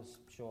children's dramas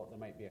shot, there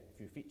might be a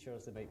few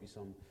features, there might be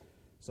some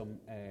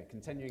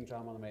continuing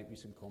drama, there might be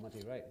some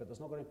comedy, right? But there's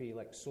not going to be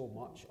like so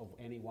much of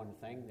any one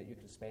thing that you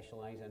can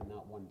specialise in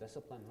that one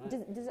discipline, right?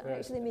 Does it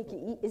actually make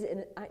it? Is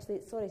it actually?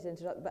 Sorry to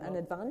interrupt, but an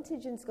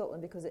advantage in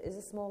Scotland because it is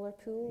a smaller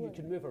pool. You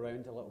can move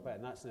around a little bit,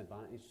 and that's an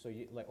advantage. So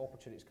like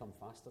opportunities come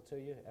faster to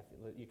you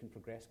if you can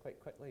progress quite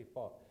quickly.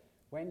 But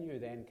when you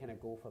then kind of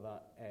go for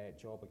that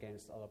job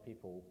against other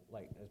people,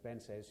 like as Ben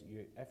says,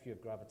 if you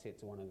gravitate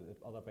to one of the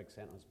other big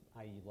centres,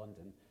 i.e.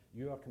 London,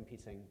 you are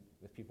competing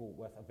with people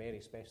with a very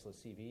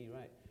specialist CV,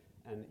 right?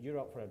 And you're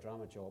up for a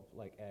drama job,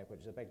 like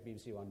which is a big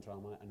BBC One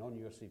drama, and on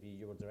your CV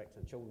you were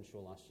directing a children's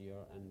show last year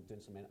and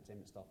doing some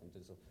entertainment stuff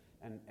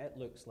and it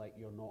looks like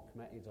you're not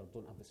committed or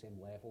don't have the same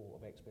level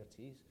of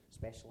expertise,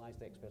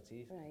 specialised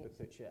expertise, that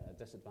puts you at a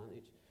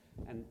disadvantage.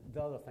 And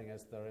the other thing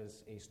is there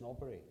is a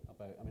snobbery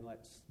about, I mean,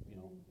 let's,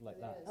 like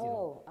that.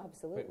 Oh,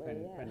 absolutely,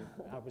 When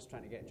I was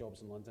trying to get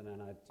jobs in London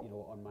and I'd,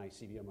 on my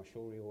CV or my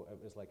show reel, it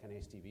was like an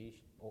STV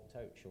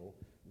opt-out show,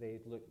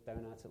 they'd look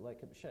down at it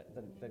like it was shit,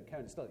 didn't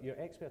count. Still, your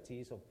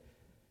expertise of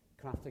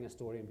crafting a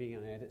story and being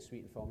in an edit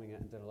suite and filming it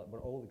and doing it, we're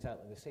all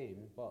exactly the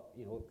same, but,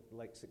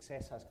 like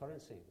success has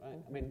currency,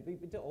 right? I mean, we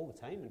do it all the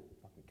time in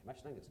fucking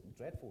commissioning. It's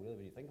dreadful, really,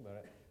 when you think about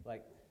it.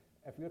 Like,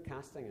 if you're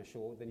casting a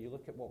show, then you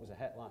look at what was a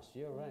hit last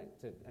year, right?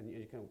 And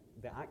you can,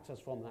 the actors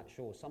from that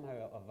show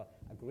somehow have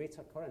a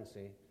greater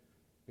currency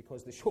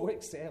because the show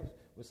itself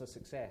was a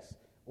success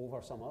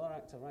over some other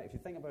actor, right? If you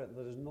think about it,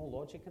 there is no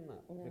logic in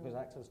that because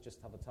actors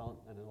just have a talent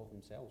in and of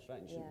themselves,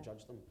 right? And you shouldn't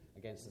judge them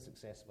against the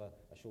success of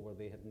a show where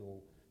they had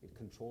no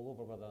control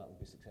over whether that would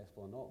be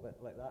successful or not. But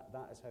like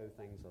that is how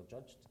things are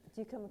judged.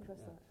 Do you come across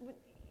that? But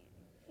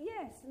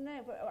yes,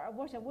 no, but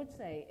what I would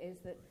say is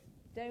that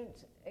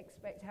don't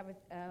expect to have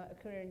a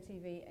career in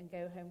TV and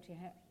go home to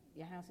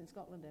your house in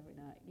Scotland every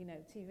night.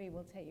 TV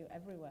will take you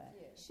everywhere.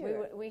 Yeah.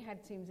 Sure. We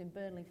had teams in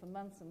Burnley for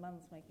months and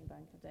months making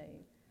Bank of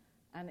Dave,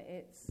 and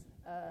it's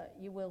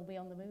you will be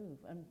on the move,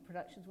 and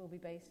productions will be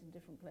based in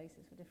different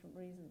places for different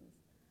reasons.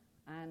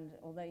 And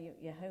although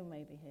your home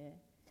may be here,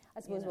 I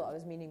suppose what I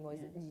was meaning was,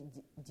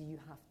 do you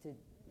have to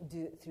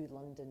do it through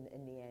London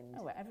in the end?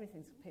 Oh, well,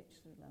 everything's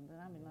pitched through London.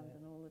 I'm in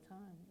London all the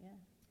time.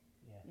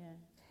 Yeah.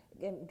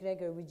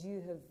 Gregor, would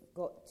you have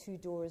got Two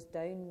Doors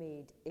Down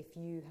made if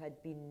you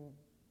had been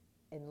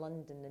in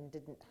London and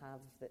didn't have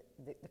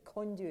the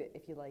conduit,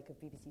 if you like, of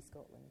BBC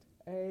Scotland?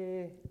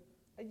 I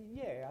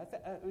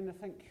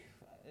think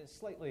it's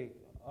slightly,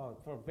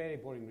 for very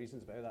boring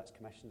reasons about how that's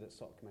commissioned, it's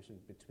sort of commissioned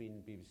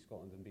between BBC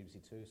Scotland and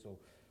BBC Two, so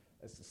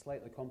it's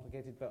slightly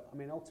complicated, but I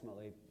mean,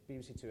 ultimately,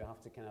 BBC Two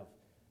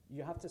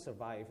you have to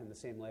survive in the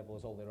same level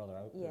as all their other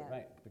output,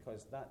 right?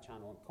 Because that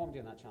channel, comedy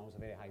on that channel is a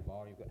very high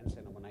bar. You've got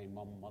Inside Number 9,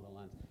 Mum,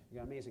 Motherland.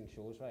 You've got amazing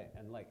shows, right?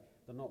 And like,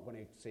 they're not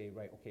going to say,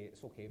 right, okay,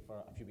 it's okay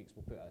for a few weeks,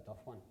 we'll put out a duff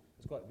one.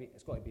 It's got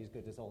to be as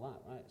good as all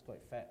that, right? It's got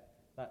to fit.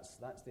 That's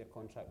their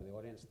contract with the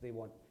audience. They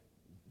want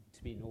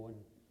to be known,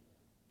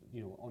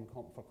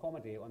 for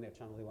comedy on their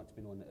channel. They want to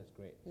be known that it's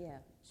great. Yeah.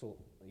 So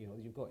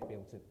you've got to be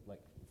able to like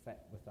fit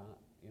with that.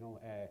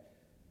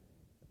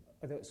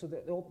 So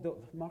the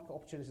market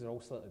opportunities are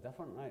all slightly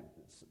different, right?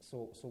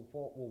 So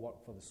what will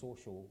work for the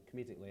social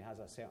comedically has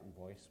a certain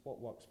voice. What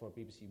works for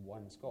BBC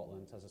One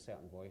Scotland has a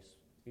certain voice.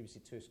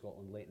 BBC Two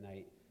Scotland late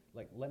night,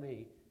 like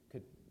Limmy,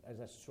 is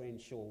a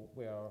strange show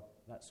where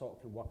that sort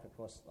of can work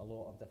across a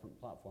lot of different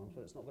platforms,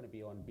 but it's not going to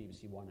be on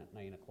BBC One at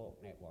 9 o'clock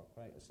network,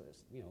 right?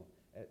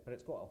 But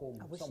it's got a home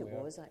somewhere.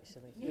 I wish it was,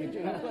 actually.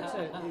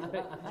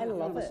 I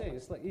love it.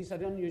 It's like he's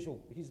very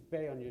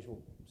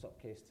unusual sort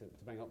of case to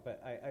bring up,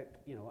 but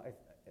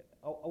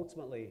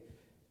ultimately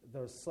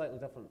there's slightly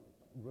different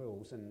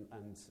rules and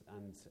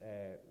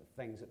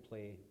things at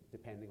play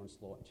depending on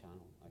slot and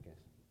channel, I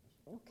guess.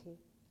 Okay.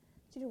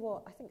 Do you know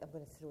what? I think I'm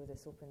going to throw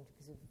this open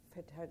because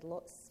we've heard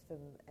lots from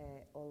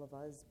all of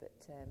us, but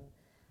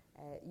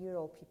you're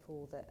all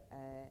people that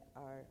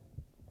are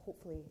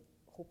hopefully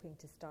hoping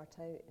to start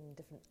out in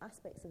different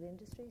aspects of the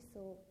industry,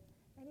 so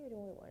anybody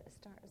want to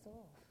start us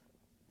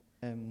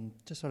off?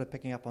 Just sort of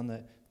picking up on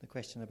the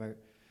question about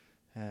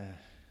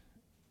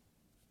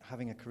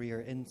having a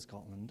career in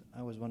Scotland,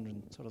 I was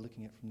wondering, sort of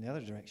looking at it from the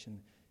other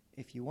direction,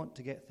 if you want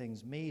to get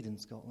things made in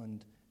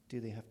Scotland, do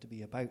they have to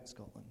be about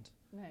Scotland?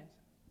 No.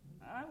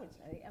 I would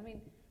say, I mean,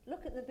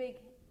 look at the big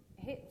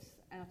hits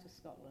out of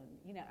Scotland.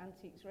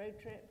 Antiques Road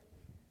Trip,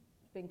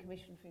 it's been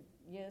commissioned for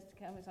years to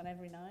come. It's on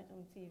every night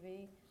on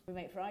TV. We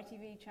make for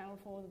ITV, Channel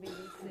 4, the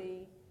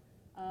BBC.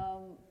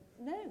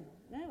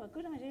 No, a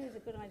good idea is a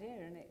good idea,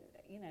 and it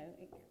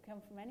can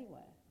come from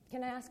anywhere.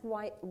 Can I ask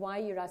why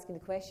you're asking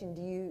the question?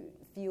 Do you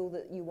feel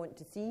that you want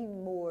to see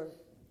more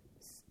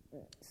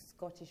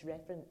Scottish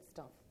reference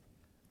stuff?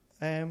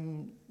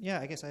 Yeah,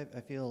 I guess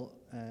I feel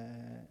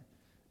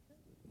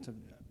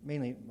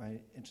mainly my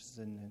interest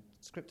in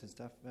scripted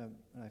stuff, and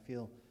I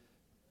feel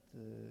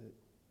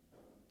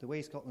the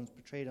way Scotland's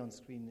portrayed on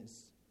screen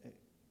it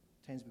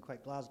tends to be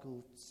quite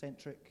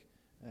Glasgow-centric.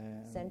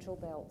 Central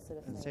Belt sort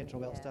of thing. Central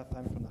Belt stuff.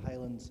 I'm from the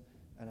Highlands,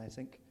 and I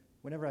think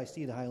whenever I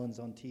see the Highlands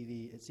on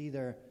TV, it's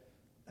either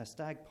a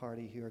stag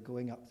party who are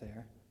going up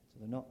there, so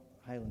they're not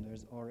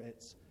Highlanders, or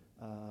it's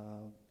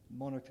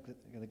Monarch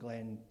of the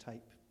Glen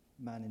type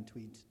man in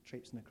tweed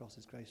traipsing across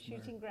his grouse.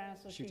 Shooting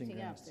grouse or shooting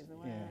up is the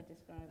way I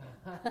describe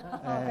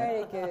it.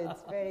 Very good,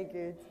 very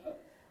good.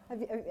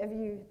 Have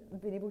you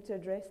been able to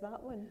address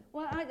that one?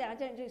 Well, I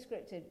don't do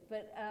scripted,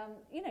 but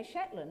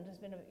Shetland has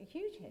been a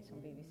huge hit on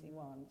BBC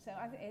One, so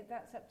I think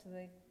that's up to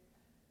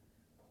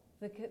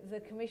the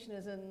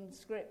commissioners and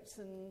scripts,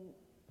 and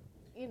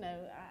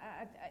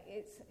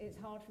it's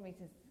hard for me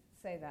to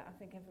say that. I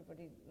think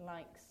everybody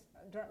likes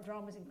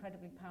drama's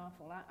incredibly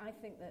powerful. I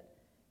think that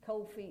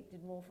Cold Feet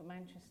did more for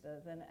Manchester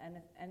than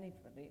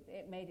anybody.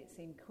 It made it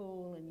seem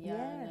cool and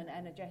young and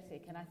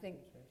energetic, and I think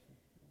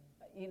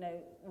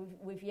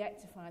we've yet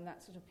to find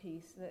that sort of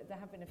piece. There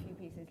have been a few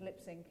pieces, Lip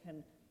Sync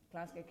and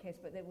Glasgow Kiss,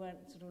 but they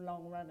weren't sort of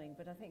long running.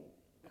 But I think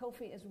Cold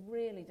Feet has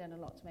really done a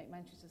lot to make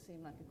Manchester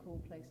seem like a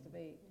cool place to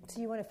be. So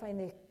you want to find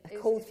the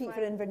It's- Cold it's Feet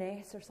for like-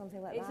 Inverness or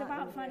something like It's that?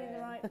 about finding the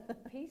right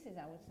pieces,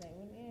 I would say,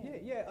 wouldn't you?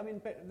 Yeah, I mean,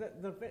 but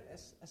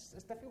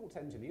it's difficult to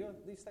engineer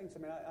these things. I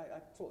mean, I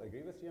totally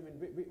agree with you. I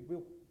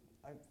mean,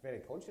 I'm very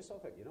conscious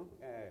of it, you know.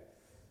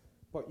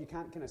 But you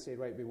can't kind of say,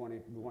 right, we want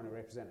to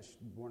represent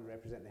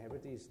the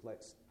Hebrides.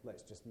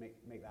 Let's just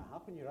make that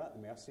happen. You're at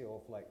the mercy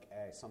of like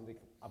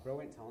a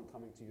brilliant talent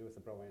coming to you with a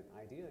brilliant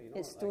idea. You know,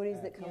 It's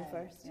stories that come Yeah.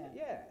 first.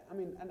 Yeah, I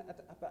mean, and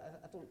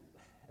I don't.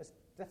 It's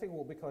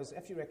difficult because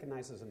if you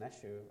recognise there's an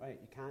issue, right,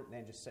 you can't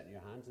then just sit in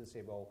your hands and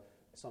say, well,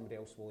 somebody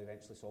else will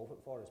eventually solve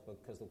it for us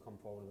because they'll come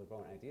forward with a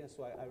brilliant idea.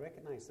 So I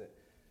recognise that,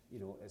 you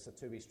know, it's a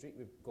two-way street.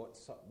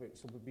 So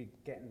we'll be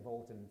getting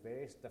involved in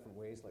various different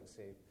ways, like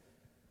say.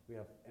 We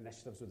have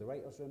initiatives with the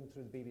Writers' Room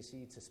through the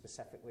BBC to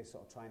specifically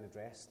sort of try and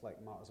address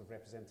like matters of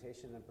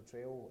representation and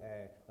portrayal.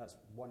 That's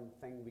one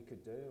thing we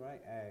could do, right?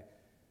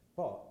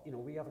 But you know,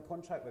 we have a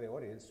contract with the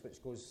audience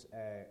which goes,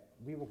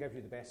 we will give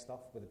you the best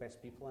stuff with the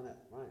best people in it,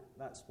 right?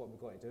 That's what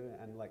we've got to do,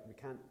 and like we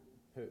can't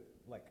put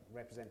like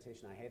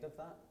representation ahead of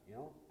that, you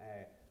know.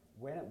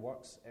 When it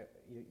works,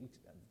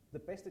 the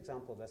best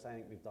example of this I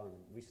think we've done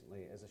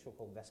recently is a show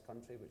called This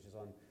Country, which is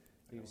on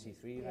BBC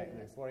Three, right?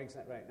 And for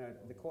example, right now,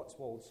 the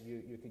Cotswolds,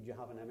 you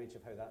have an image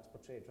of how that's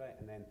portrayed, right?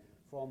 And then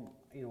from,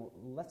 you know,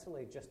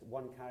 literally just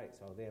one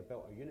character, they have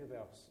built a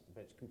universe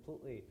which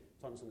completely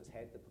turns on its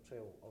head the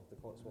portrayal of the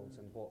Cotswolds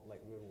and what like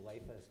rural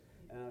life is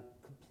in a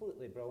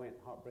completely brilliant,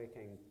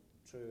 heartbreaking,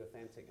 true,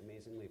 authentic,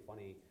 amazingly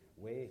funny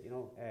way. You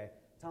know,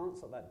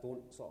 talents like that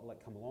don't sort of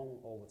like come along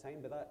all the time,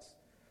 but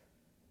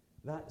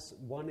that's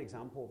one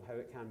example of how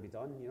it can be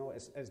done. You know,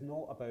 it's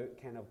not about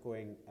kind of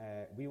going,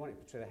 we want to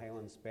portray the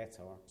Highlands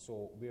better,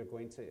 so we're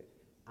going to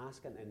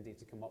ask an indie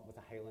to come up with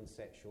a Highlands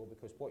set show,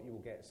 because what you will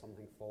get is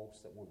something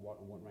false that won't work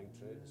and won't ring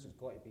true. So it's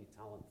got to be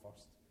talent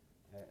first.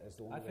 Is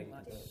the only I way think you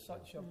can do that's it.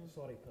 such a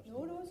sorry, Kirsten.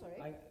 No, sorry.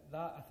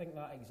 I think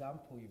that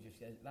example you've just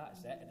said,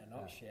 that's it in a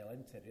nutshell,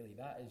 isn't it? Really,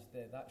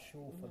 that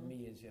show for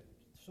me is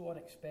so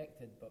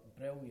unexpected but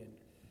brilliant.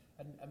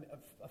 And I mean,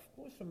 of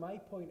course, from my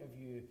point of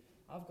view,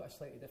 I've got a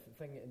slightly different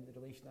thing in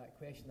relation to that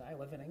question. That I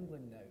live in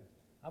England now.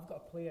 I've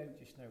got a play out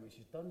just now which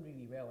has done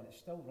really well, and it's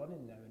still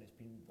running now, and it's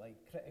been like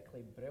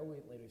critically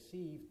brilliantly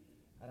received.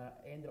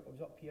 And I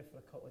was up here for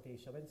a couple of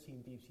days, so I went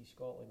seeing BBC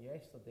Scotland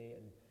yesterday,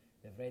 and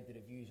they've read the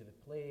reviews of the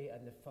play,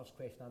 and the first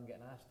question I'm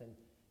getting asked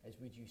is,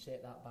 would you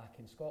set that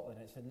back in Scotland?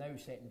 And it's now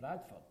set in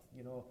Bradford,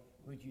 you know,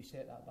 would you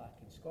set that back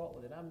in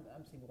Scotland? And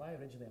I'm saying, well, I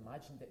originally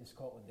imagined it in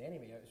Scotland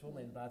anyway. It's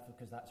only in Bradford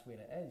because that's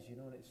where it is, you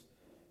know,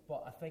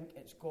 but I think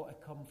it's got to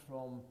come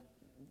from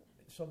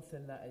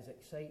something that is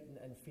exciting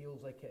and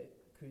feels like it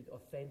could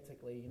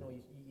authentically, you know,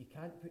 you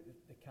can't put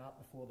the cart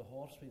before the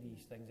horse with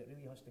these things. It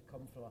really has to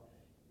come from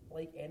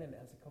like anything, it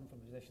has to come from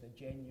a position of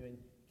genuine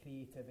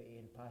creativity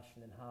and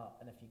passion and heart.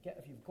 And if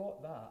you've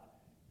got that,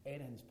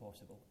 anything's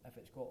possible. If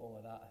it's got all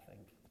of that, I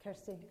think.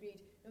 Kirsty?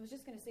 Agreed. I was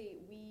just going to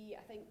say,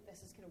 I think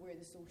this is kind of where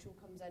the social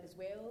comes in as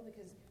well,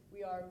 because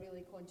we are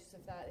really conscious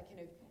of that, the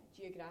kind of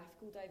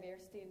geographical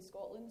diversity in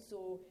Scotland.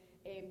 So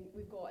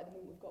we've got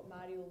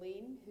Mario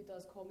Lane, who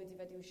does comedy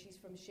videos. She's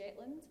from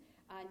Shetland,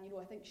 and you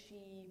know, I think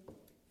she,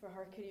 for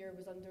her career,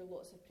 was under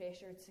lots of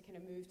pressure to kind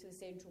of move to the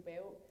Central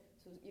Belt.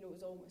 So you know,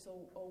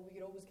 we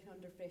were always kind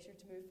of under pressure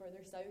to move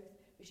further south.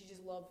 But she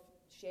just loved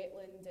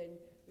Shetland and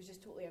was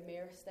just totally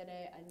immersed in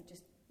it, and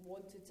just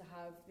wanted to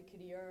have the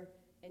career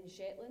in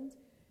Shetland.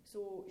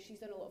 So she's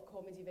done a lot of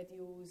comedy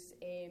videos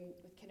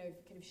with kind of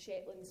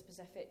Shetland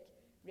specific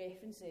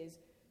references.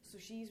 So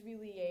she's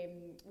really,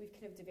 we've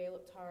kind of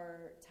developed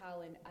her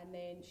talent, and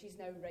then she's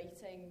now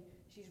writing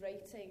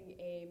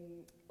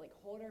like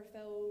horror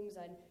films,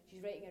 and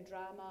she's writing a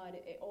drama, and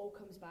it all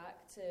comes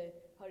back to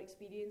her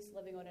experience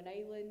living on an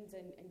island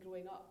and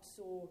growing up.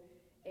 So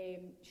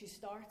she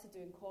started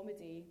doing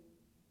comedy,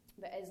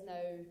 but is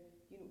now,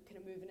 you know, kind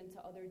of moving into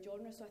other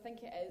genres. So I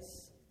think it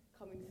is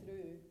coming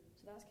through.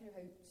 So that's kind of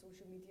how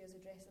social media is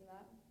addressing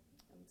that,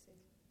 I would say.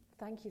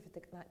 Thank you for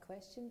that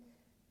question.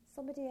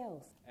 Somebody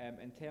else?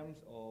 In terms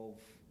of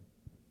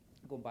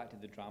going back to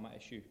the drama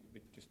issue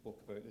we just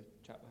spoke about, the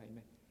chap behind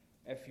me,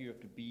 if you have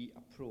to be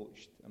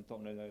approached, I'm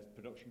talking now as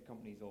production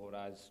companies or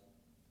as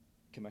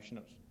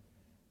commissioners,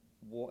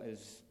 what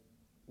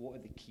are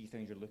the key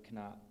things you're looking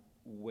at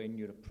when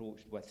you're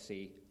approached with,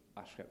 say,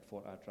 a script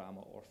for a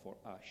drama or for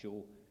a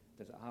show?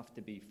 Does it have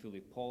to be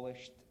fully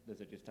polished? Does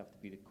it just have to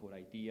be the core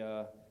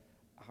idea?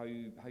 How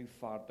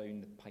far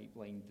down the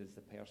pipeline does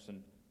the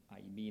person,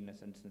 i.e. me in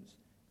this instance,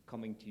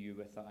 coming to you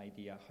with that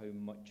idea, how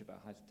much of it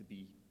has to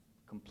be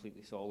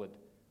completely solid,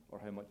 or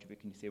how much of it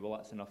can you say, well,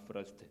 that's enough for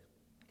us to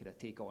kind of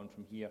take on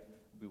from here,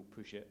 we'll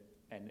push it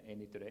in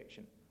any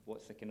direction?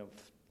 What's the kind of,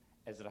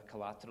 is there a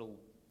collateral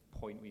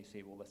point where you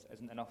say, well, this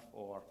isn't enough,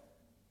 or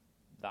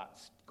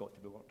that's got to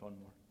be worked on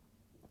more?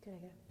 Can I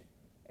go?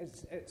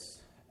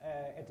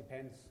 It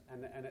depends,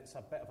 and it's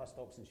a bit of a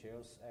stocks and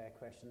shares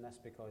question, this,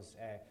 because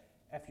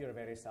if you're a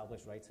very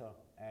established writer,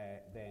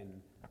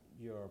 then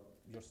your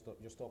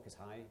stock is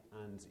high,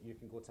 and you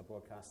can go to a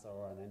broadcaster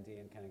or an indie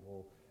and kind of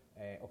go,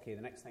 okay,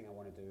 the next thing I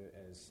want to do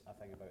is a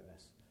thing about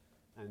this.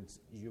 And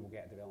you will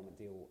get a development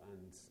deal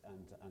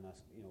and a,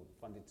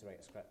 funded to write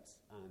a script,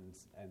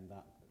 and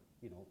that,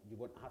 you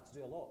won't have to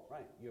do a lot,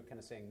 right? You're kind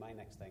of saying my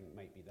next thing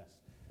might be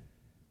this.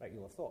 Right,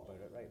 you'll have thought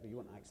about it, right? But you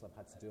won't actually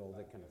have had to do all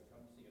the kind of...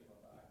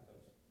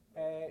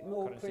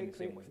 No,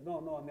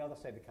 on the other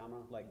side of the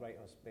camera, like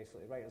writers,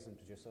 basically, writers and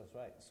producers,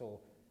 right?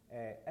 So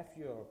if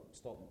your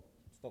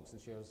stocks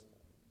and shares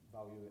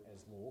value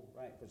is low,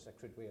 right, which is a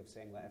crude way of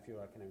saying that if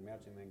you're a kind of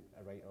emerging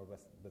a writer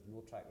with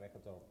no track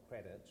record or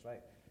credits,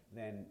 right,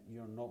 then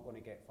you're not going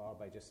to get far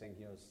by just saying,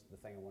 here's the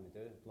thing I want to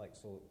do. Like,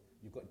 so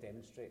you've got to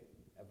demonstrate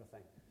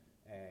everything.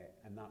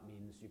 And that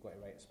means you've got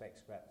to write a spec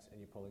script,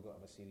 and you've probably got to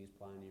have a series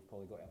plan, you've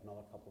probably got to have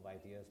another couple of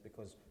ideas,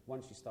 because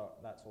once you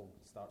start, that's all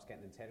starts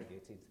getting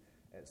interrogated.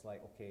 It's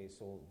like, okay,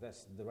 so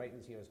the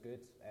writing here is good,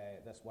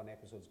 this one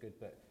episode's good,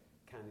 but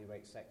can they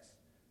write 6?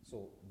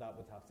 So that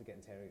would have to get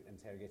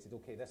interrogated.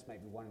 Okay, this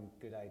might be one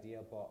good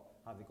idea, but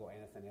have they got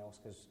anything else?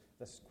 Because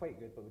this is quite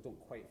good, but we don't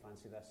quite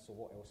fancy this, so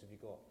what else have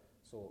you got?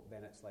 So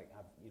then it's like,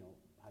 have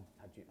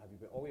you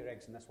put all your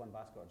eggs in this one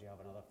basket, or do you have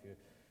another few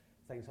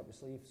things up your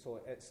sleeve?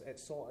 So it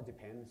sort of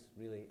depends,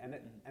 really, and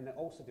it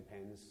also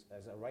depends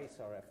as a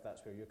writer, if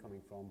that's where you're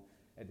coming from.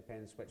 It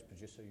depends which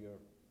producer you're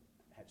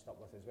hitched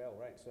up with as well,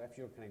 right? So if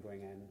you're kind of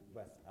going in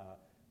with a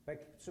big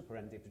super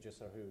indie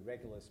producer who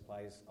regularly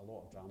supplies a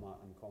lot of drama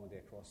and comedy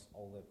across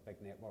all the big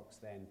networks,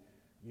 then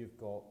you've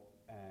got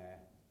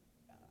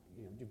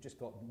you've just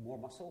got more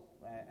muscle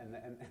in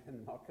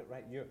the market,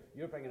 right?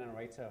 You're bringing in a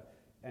writer,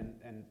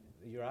 and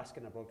you're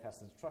asking a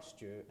broadcaster to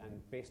trust you,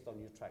 and based on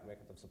your track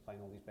record of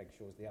supplying all these big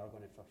shows, they are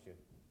going to trust you,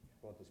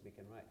 broadly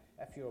speaking, right?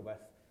 If you're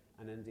with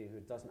an indie who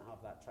doesn't have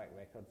that track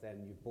record,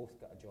 then you've both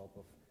got a job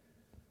of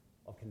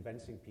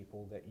convincing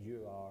people that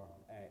you are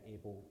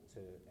able to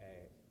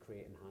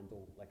create and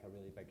handle like a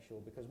really big show.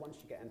 Because once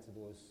you get into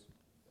those,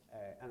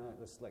 and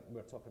this, like,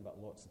 we're talking about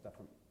lots of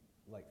different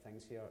like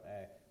things here.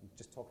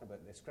 Just talking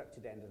about the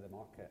scripted end of the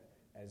market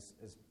is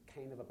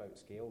kind of about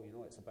scale.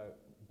 It's about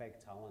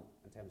big talent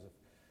in terms of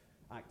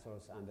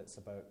actors, and it's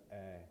about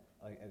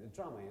like the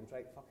drama end,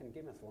 right? Fucking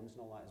Game of Thrones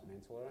and all that is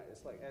mental, right?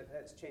 It's like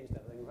it's changed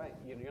everything, right?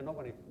 You're not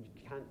going to, you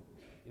can't,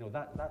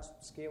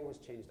 that scale has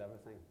changed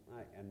everything,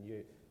 right? And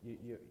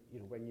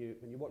when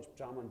you watch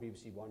drama on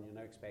BBC One, you're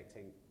now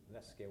expecting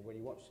this scale. When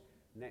you watch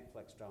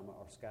Netflix drama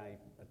or Sky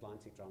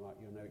Atlantic drama,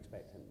 you're now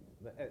expecting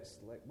that. It's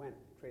like went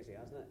crazy,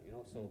 hasn't it?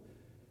 So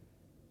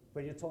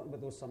when you're talking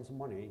about those sums of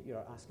money,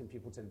 you're asking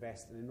people to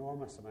invest an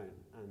enormous amount,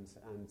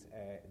 and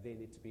they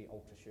need to be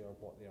ultra sure of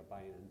what they're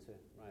buying into,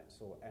 right?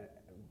 So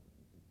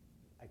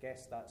I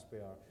guess that's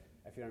where,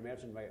 if you're an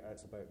emerging writer,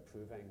 it's about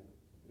proving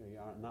you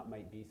are, and that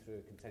might be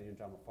through continuing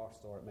drama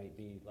first, or it might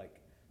be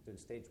like doing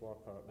stage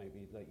work, or it might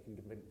be like you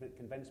can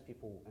convince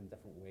people in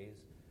different ways,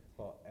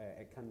 but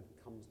it comes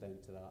down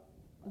to that.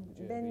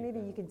 Then maybe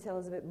you can tell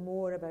us a bit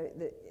more about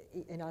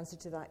in answer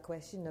to that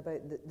question,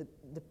 about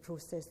the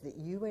process that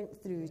you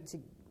went through to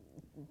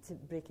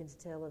break into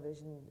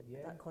television,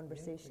 that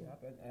conversation.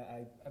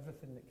 Yeah,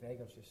 everything that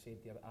Gregor's just said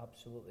there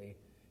absolutely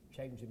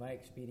chimes with my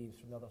experience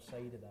from the other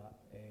side of that.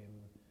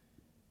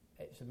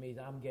 It's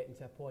amazing. I'm getting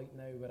to a point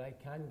now where I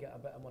can get a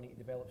bit of money to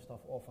develop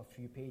stuff off a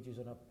few pages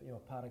on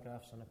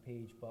paragraphs on a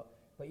page, but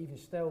even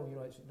still,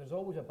 there's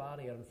always a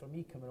barrier. And for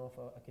me, coming off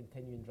a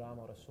continuing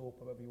drama or a soap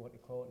or whatever you want to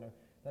call it now,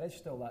 there is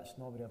still that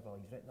snobbery of,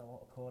 he's written a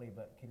lot of Corrie,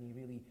 but can you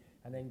really?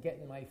 And then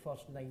getting my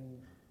first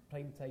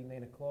prime time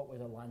 9 o'clock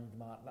was a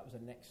landmark. That was the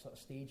next sort of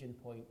staging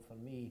point for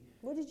me.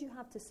 What did you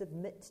have to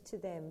submit to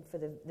them for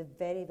the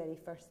very, very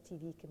first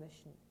TV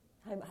commission?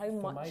 How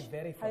much? My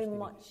very first how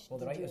much? Well,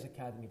 the Writers'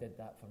 Academy did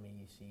that for me,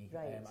 you see.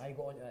 Right. I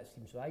got onto that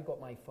team, so I got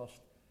my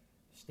first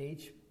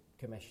stage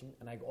commission,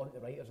 and I got onto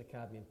the Writers'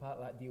 Academy, and part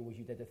of that deal was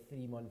you did a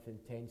 3-month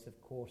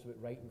intensive course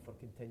about writing for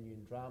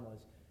continuing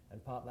dramas,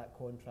 and part of that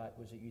contract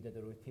was that you did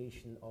a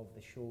rotation of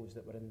the shows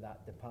that were in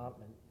that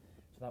department.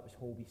 So that was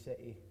Holby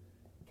City,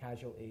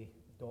 Casualty,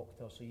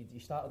 Doctor. So you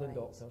started on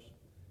Doctors,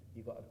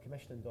 you got a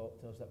commission on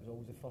Doctors, that was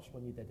always the first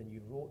one you did, and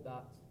you wrote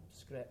that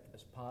script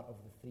as part of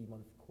the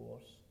 3-month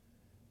course.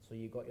 So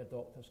you got your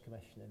Doctor's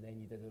commission, and then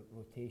you did a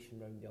rotation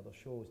around the other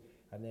shows,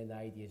 and then the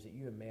idea is that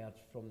you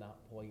emerge from that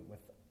point with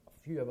a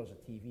few hours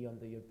of TV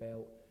under your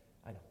belt,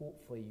 and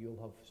hopefully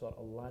you'll have sort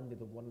of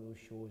landed on one of those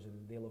shows, and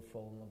they'll have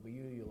fallen in love with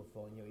you, you'll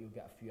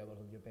get a few hours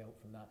under your belt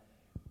from that.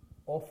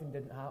 Often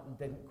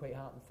didn't quite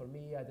happen for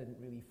me. I didn't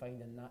really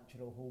find a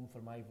natural home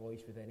for my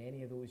voice within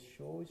any of those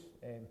shows,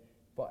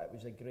 but it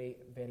was a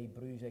great, very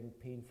bruising,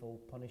 painful,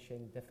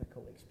 punishing,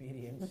 difficult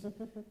experience.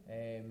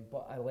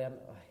 But I learned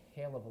a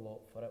hell of a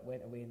lot for it.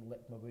 Went away and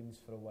licked my wounds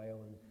for a while,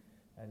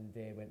 and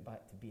went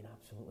back to being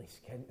absolutely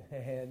skint.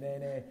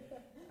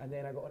 and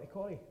then I got onto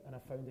Corrie, and I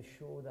found a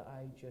show that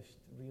I just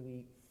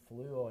really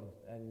flew on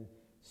and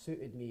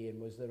suited me, and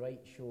was the right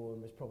show,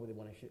 and was probably the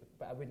one I should.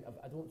 But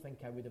I don't think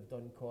I would have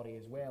done Corrie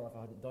as well if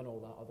I hadn't done all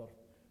that other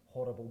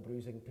horrible,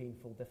 bruising,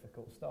 painful,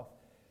 difficult stuff.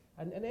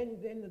 And then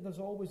there's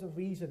always a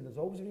reason. There's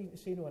always a reason to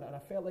say no. And I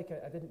felt like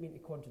I didn't mean to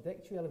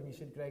contradict you, when you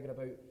said, Gregor,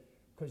 about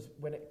Because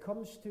when it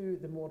comes to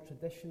the more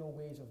traditional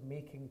ways of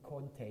making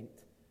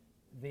content,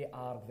 they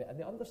are, and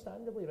they're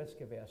understandably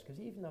risk averse, because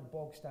even a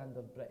bog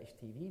standard British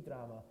TV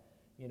drama,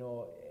 you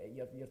know,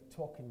 you're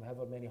talking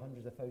however many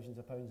hundreds of thousands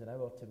of pounds an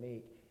hour to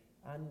make,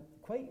 and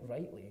quite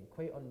rightly and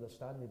quite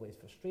understandably, as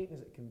frustrating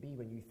as it can be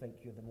when you think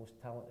you're the most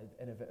talented,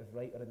 innovative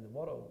writer in the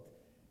world,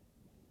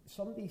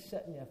 somebody's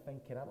sitting there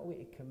thinking, I'm going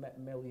to commit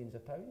millions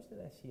of pounds to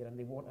this here, and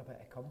they want a bit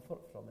of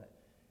comfort from it.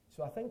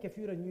 So I think if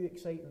you're a new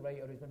exciting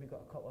writer who's maybe got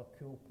a couple of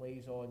cool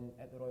plays on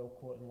at the Royal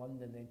Court in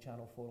London, then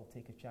Channel 4 will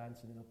take a chance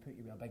and then they'll put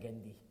you with a big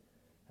indie.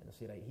 And they'll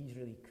say, right, he's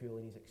really cool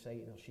and he's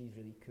exciting, or she's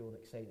really cool and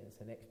exciting, it's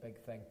the next big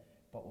thing,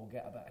 but we'll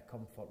get a bit of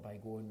comfort by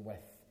going with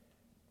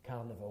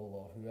Carnival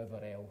or whoever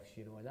else,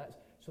 you know. And that's,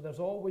 so there's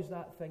always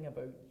that thing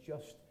about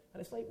just,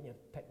 and it's like when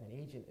you're picking an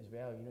agent as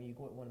well, you know, you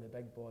go to one of the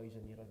big boys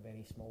and you're a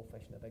very small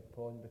fish in a big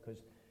pond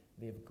because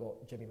they've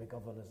got Jimmy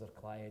McGovern as their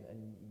client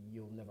and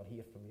you'll never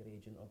hear from your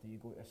agent, or do you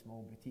go to a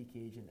small boutique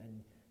agent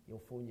and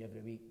he'll phone you every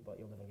week but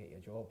you'll never get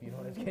your job, you know.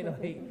 And it's kind of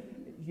like,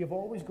 you've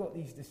always got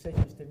these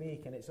decisions to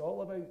make, and it's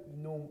all about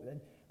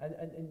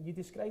and you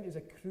described it as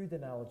a crude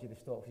analogy, the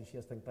stocks and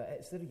shares thing, but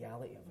it's the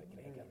reality of it,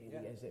 Greg. It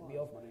really is. That we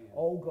have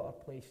all got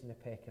our place in the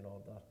pecking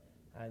order,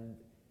 and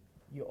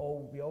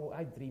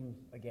I dream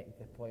of getting to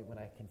the point when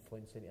I can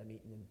flinch into a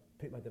meeting and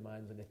put my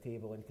demands on the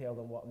table and tell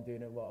them what I'm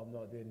doing and what I'm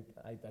not doing.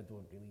 I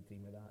don't really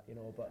dream of that, you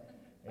know. But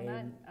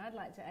I'd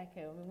like to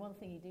echo. I mean, one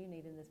thing you do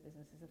need in this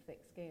business is a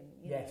thick skin.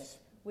 You yes.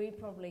 know, we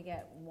probably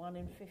get 1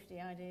 in 50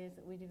 ideas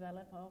that we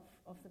develop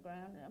off the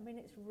ground. I mean,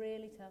 it's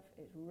really tough.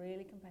 It's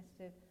really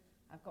competitive.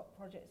 I've got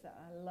projects that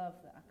I love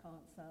that I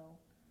can't sell.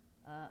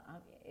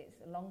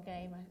 It's a long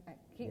game. I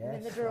keep them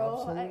in the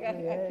drawer. I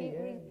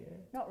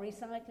keep not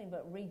recycling,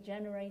 but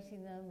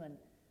regenerating them.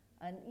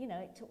 And you know,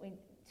 it took me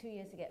 2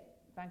 years to get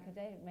Banker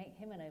David, make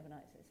him an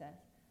overnight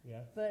success.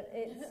 Yeah. But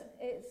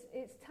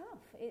it's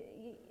tough.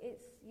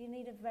 You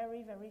need a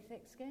very, very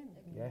thick skin.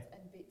 Yeah.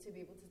 And to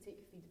be able to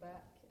take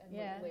feedback and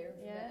Yeah, learn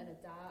from yeah. it and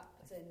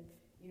adapt, and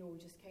you know,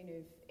 just kind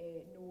of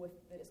know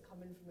that it's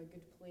coming from a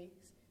good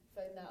place.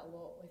 Found that a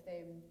lot with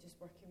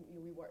just working. You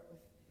know, we've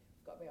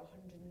got about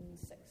 160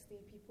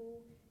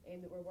 people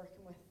that we're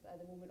working with at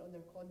the moment on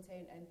their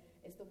content, and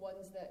it's the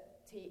ones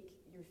that take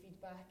your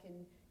feedback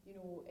and you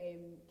know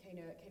kind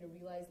of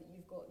realise that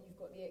you've got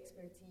the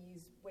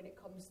expertise when it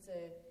comes to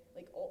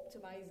like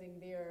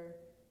optimising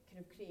their kind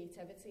of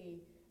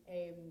creativity,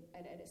 and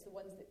it's the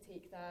ones that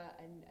take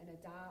that and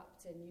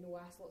adapt and you know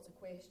ask lots of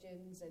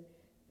questions, and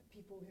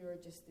people who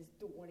are just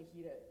don't want to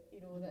hear it,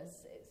 you know.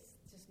 It's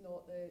just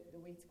not the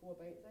way to go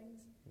about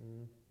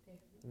things.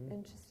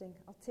 Interesting.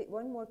 I'll take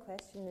one more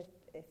question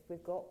if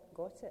we've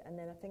got it, and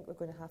then I think we're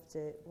going to have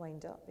to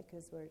wind up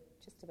because we're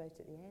just about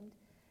at the end.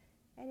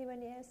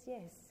 Anyone else?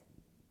 Yes.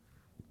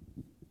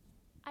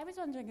 I was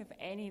wondering if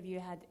any of you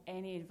had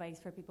any advice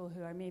for people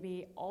who are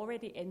maybe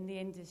already in the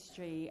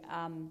industry,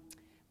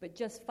 but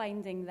just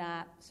finding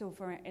that, so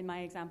in my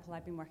example,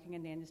 I've been working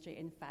in the industry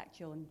in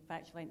factual and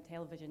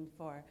television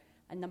for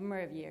a number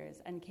of years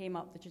and came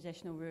up the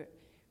traditional route,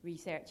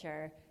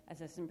 researcher,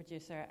 assistant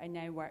producer. I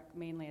now work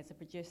mainly as a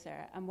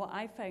producer. And what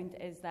I found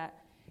is that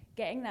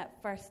getting that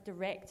first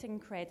directing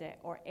credit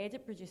or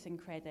edit producing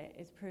credit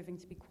is proving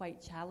to be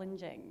quite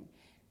challenging.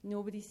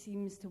 Nobody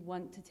seems to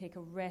want to take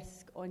a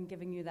risk on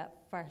giving you that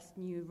first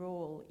new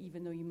role,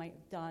 even though you might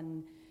have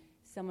done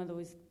some of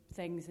those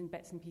things in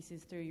bits and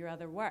pieces through your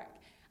other work.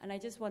 And I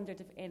just wondered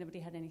if anybody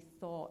had any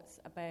thoughts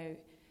about,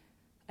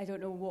 I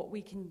don't know what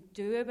we can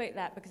do about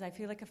that, because I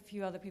feel like a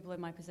few other people in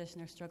my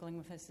position are struggling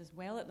with this as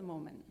well at the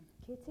moment.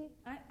 Katie?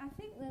 I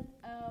think that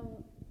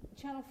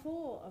Channel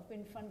 4 have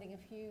been funding a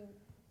few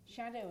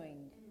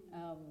shadowing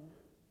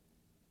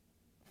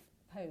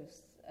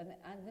posts, and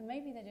then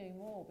maybe they're doing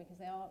more because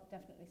they are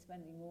definitely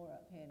spending more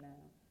up here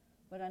now.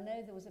 But I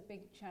know there was a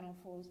big Channel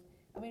 4's.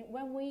 I mean,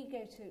 when we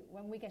get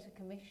a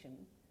commission,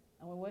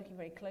 and we're working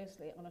very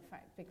closely on a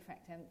big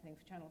Fact 10 thing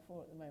for Channel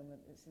 4 at the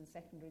moment, it's in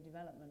secondary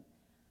development.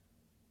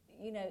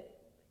 You know,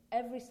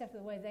 every step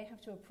of the way they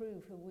have to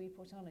approve who we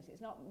put on it.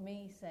 It's not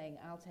me saying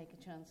I'll take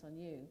a chance on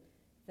you.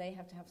 They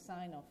have to have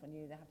sign off on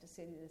you. They have to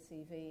see the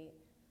CV,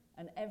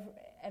 and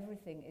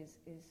everything is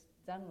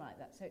done like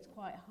that. So it's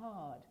quite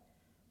hard.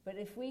 But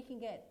if we can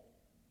get,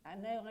 I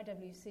know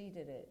IWC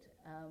did it,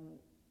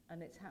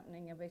 and it's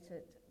happening a bit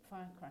at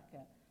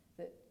Firecracker,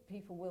 that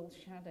people will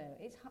shadow.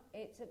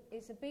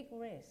 It's a big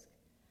risk,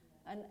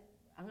 and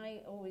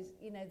I always,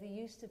 you know, there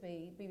used to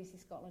be,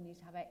 BBC Scotland used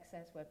to have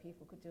excess where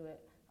people could do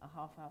a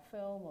half-hour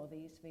film, or there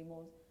used to be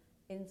more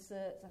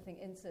inserts. I think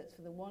inserts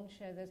for the one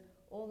show. There's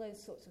all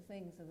those sorts of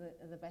things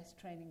are the best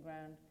training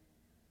ground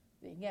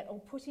that you can get.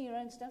 Or putting your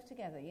own stuff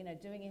together, you know,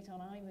 doing it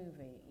on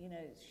iMovie, you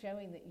know,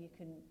 showing that you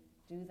can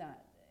do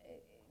that.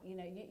 You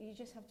know, you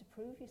just have to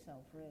prove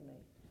yourself,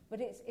 really.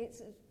 But it's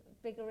a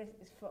bigger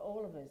risk for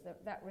all of us.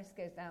 That risk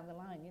goes down the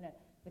line. You know,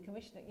 the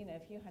commissioner, you know,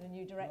 if you had a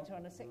new director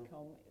on a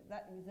sitcom,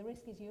 the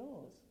risk is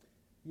yours.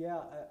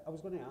 Yeah, I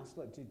was going to ask,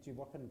 like, do you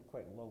work in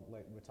quite long,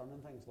 like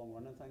returning things, long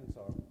running things,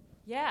 or?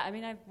 Yeah, I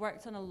mean, I've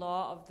worked on a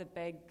lot of the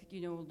big,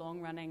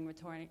 long-running,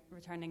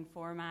 returning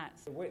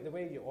formats. The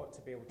way you ought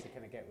to be able to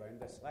kind of get around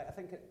this, I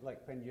think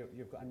when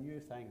you've got a new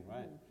thing,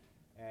 right,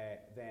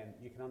 then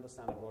you can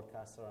understand a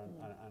broadcaster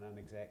and an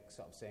exec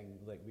sort of saying,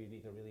 we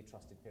need a really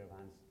trusted pair of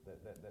hands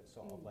that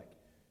sort of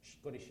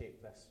going to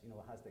shape this,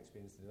 has the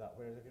experience to do that.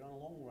 Whereas if you're on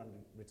a long-run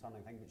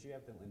returning thing, which you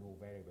evidently know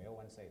very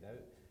well inside out,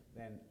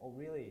 then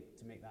really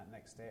to make that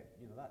next step,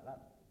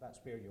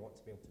 that's where you ought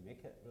to be able to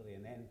make it, really.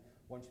 And then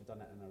once you've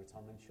done it in a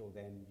returning show,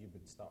 then you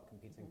would start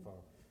competing for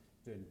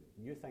doing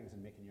new things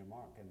and making your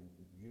mark, and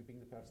you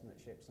being the person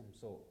that shapes them.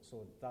 So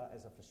that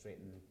is a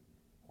frustrating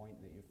point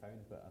that you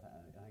found, but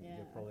I think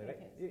you're probably right.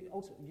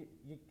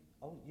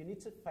 You need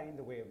to find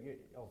a way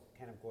of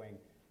kind of going,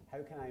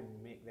 how can I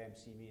make them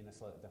see me in a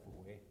slightly different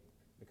way?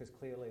 Because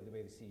clearly the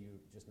way they see you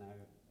just now,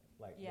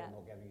 they're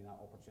not giving you that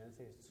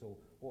opportunity. So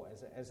what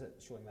is it? Is it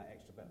showing that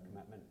extra bit of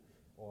commitment,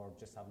 or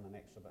just having an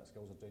extra bit of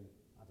skills, or doing,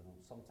 I don't know,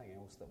 something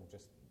else that will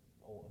just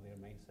alter their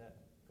mindset?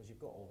 Because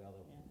you've got all the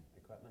other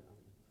equipment,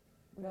 haven't you?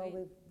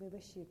 Well, we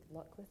wish you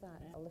luck with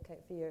that. I'll look out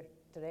for your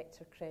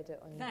director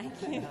credit on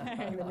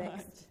on the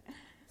next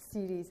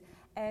series.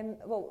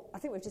 Well, I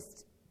think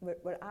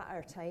we're at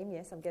our time.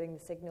 Yes, I'm getting the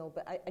signal.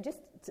 But I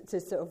just, to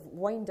sort of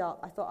wind up,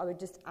 I thought I would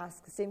just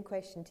ask the same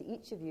question to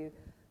each of you,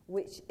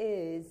 which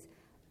is,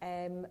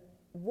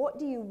 what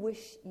do you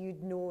wish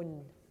you'd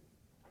known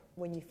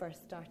when you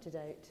first started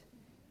out?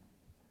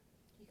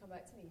 You come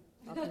back to me.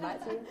 I'll come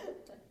back to you.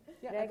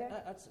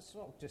 Yeah, I'd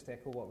sort of just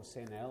echo what I was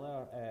saying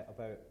earlier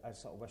about I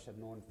sort of wish I'd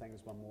known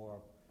things were more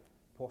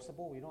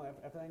possible.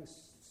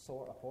 Everything's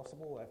sort of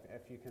possible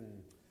if you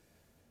can,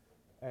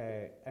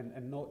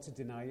 and not to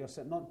deny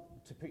yourself,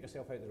 not to put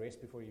yourself out the race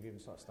before you've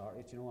even sort of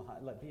started.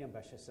 Be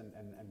ambitious and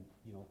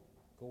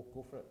go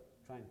for it.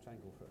 Try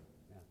and go for it.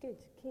 Yeah. Good,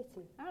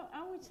 Katie.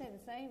 I would say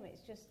the same.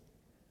 It's just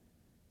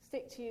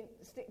stick to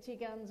your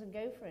guns and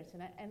go for it,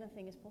 and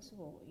anything is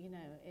possible.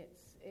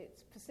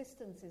 It's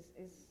persistence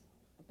is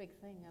a big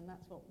thing, and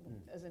that's what,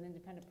 as an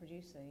independent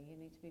producer, you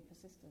need to be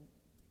persistent.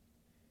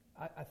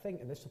 I think,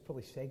 and this will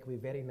probably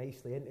segue very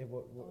nicely into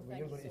what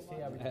you're going to say,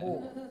 much. I would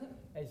hope,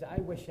 is I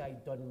wish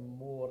I'd done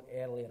more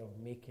earlier of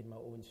making my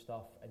own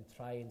stuff and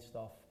trying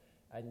stuff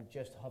and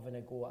just having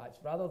a go at it.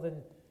 Rather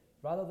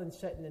than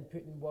sitting and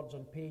putting words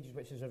on pages,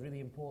 which is a really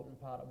important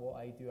part of what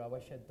I do, I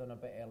wish I'd done a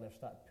bit earlier,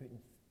 started putting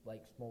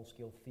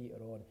small-scale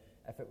theatre on.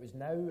 If it was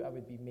now, I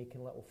would be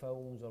making little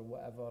films or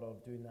whatever, or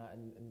doing that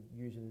and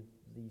using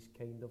these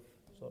kind of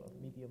sort of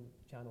medium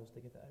channels to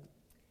get it out.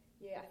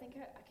 Yeah, I think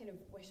I kind of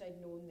wish I'd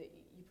known that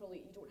you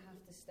don't have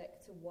to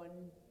stick to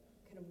one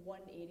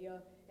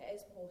area. It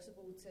is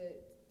possible to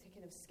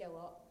kind of skill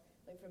up,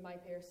 from my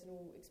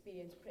personal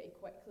experience, pretty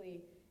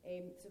quickly.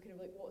 So kind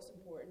of what's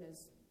important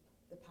is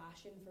the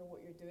passion for what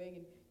you're doing,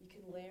 and you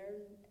can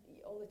learn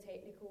all the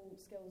technical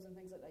skills and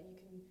things like that.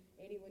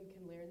 Anyone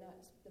can learn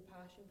that. The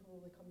passion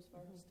probably comes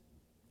first.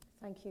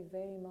 Thank you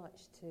very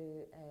much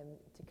to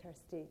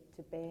Kirsty,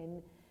 to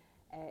Ben,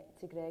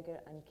 to Gregor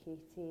and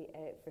Katie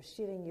for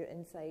sharing your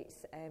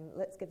insights.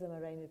 Let's give them a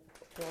round of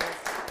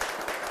applause.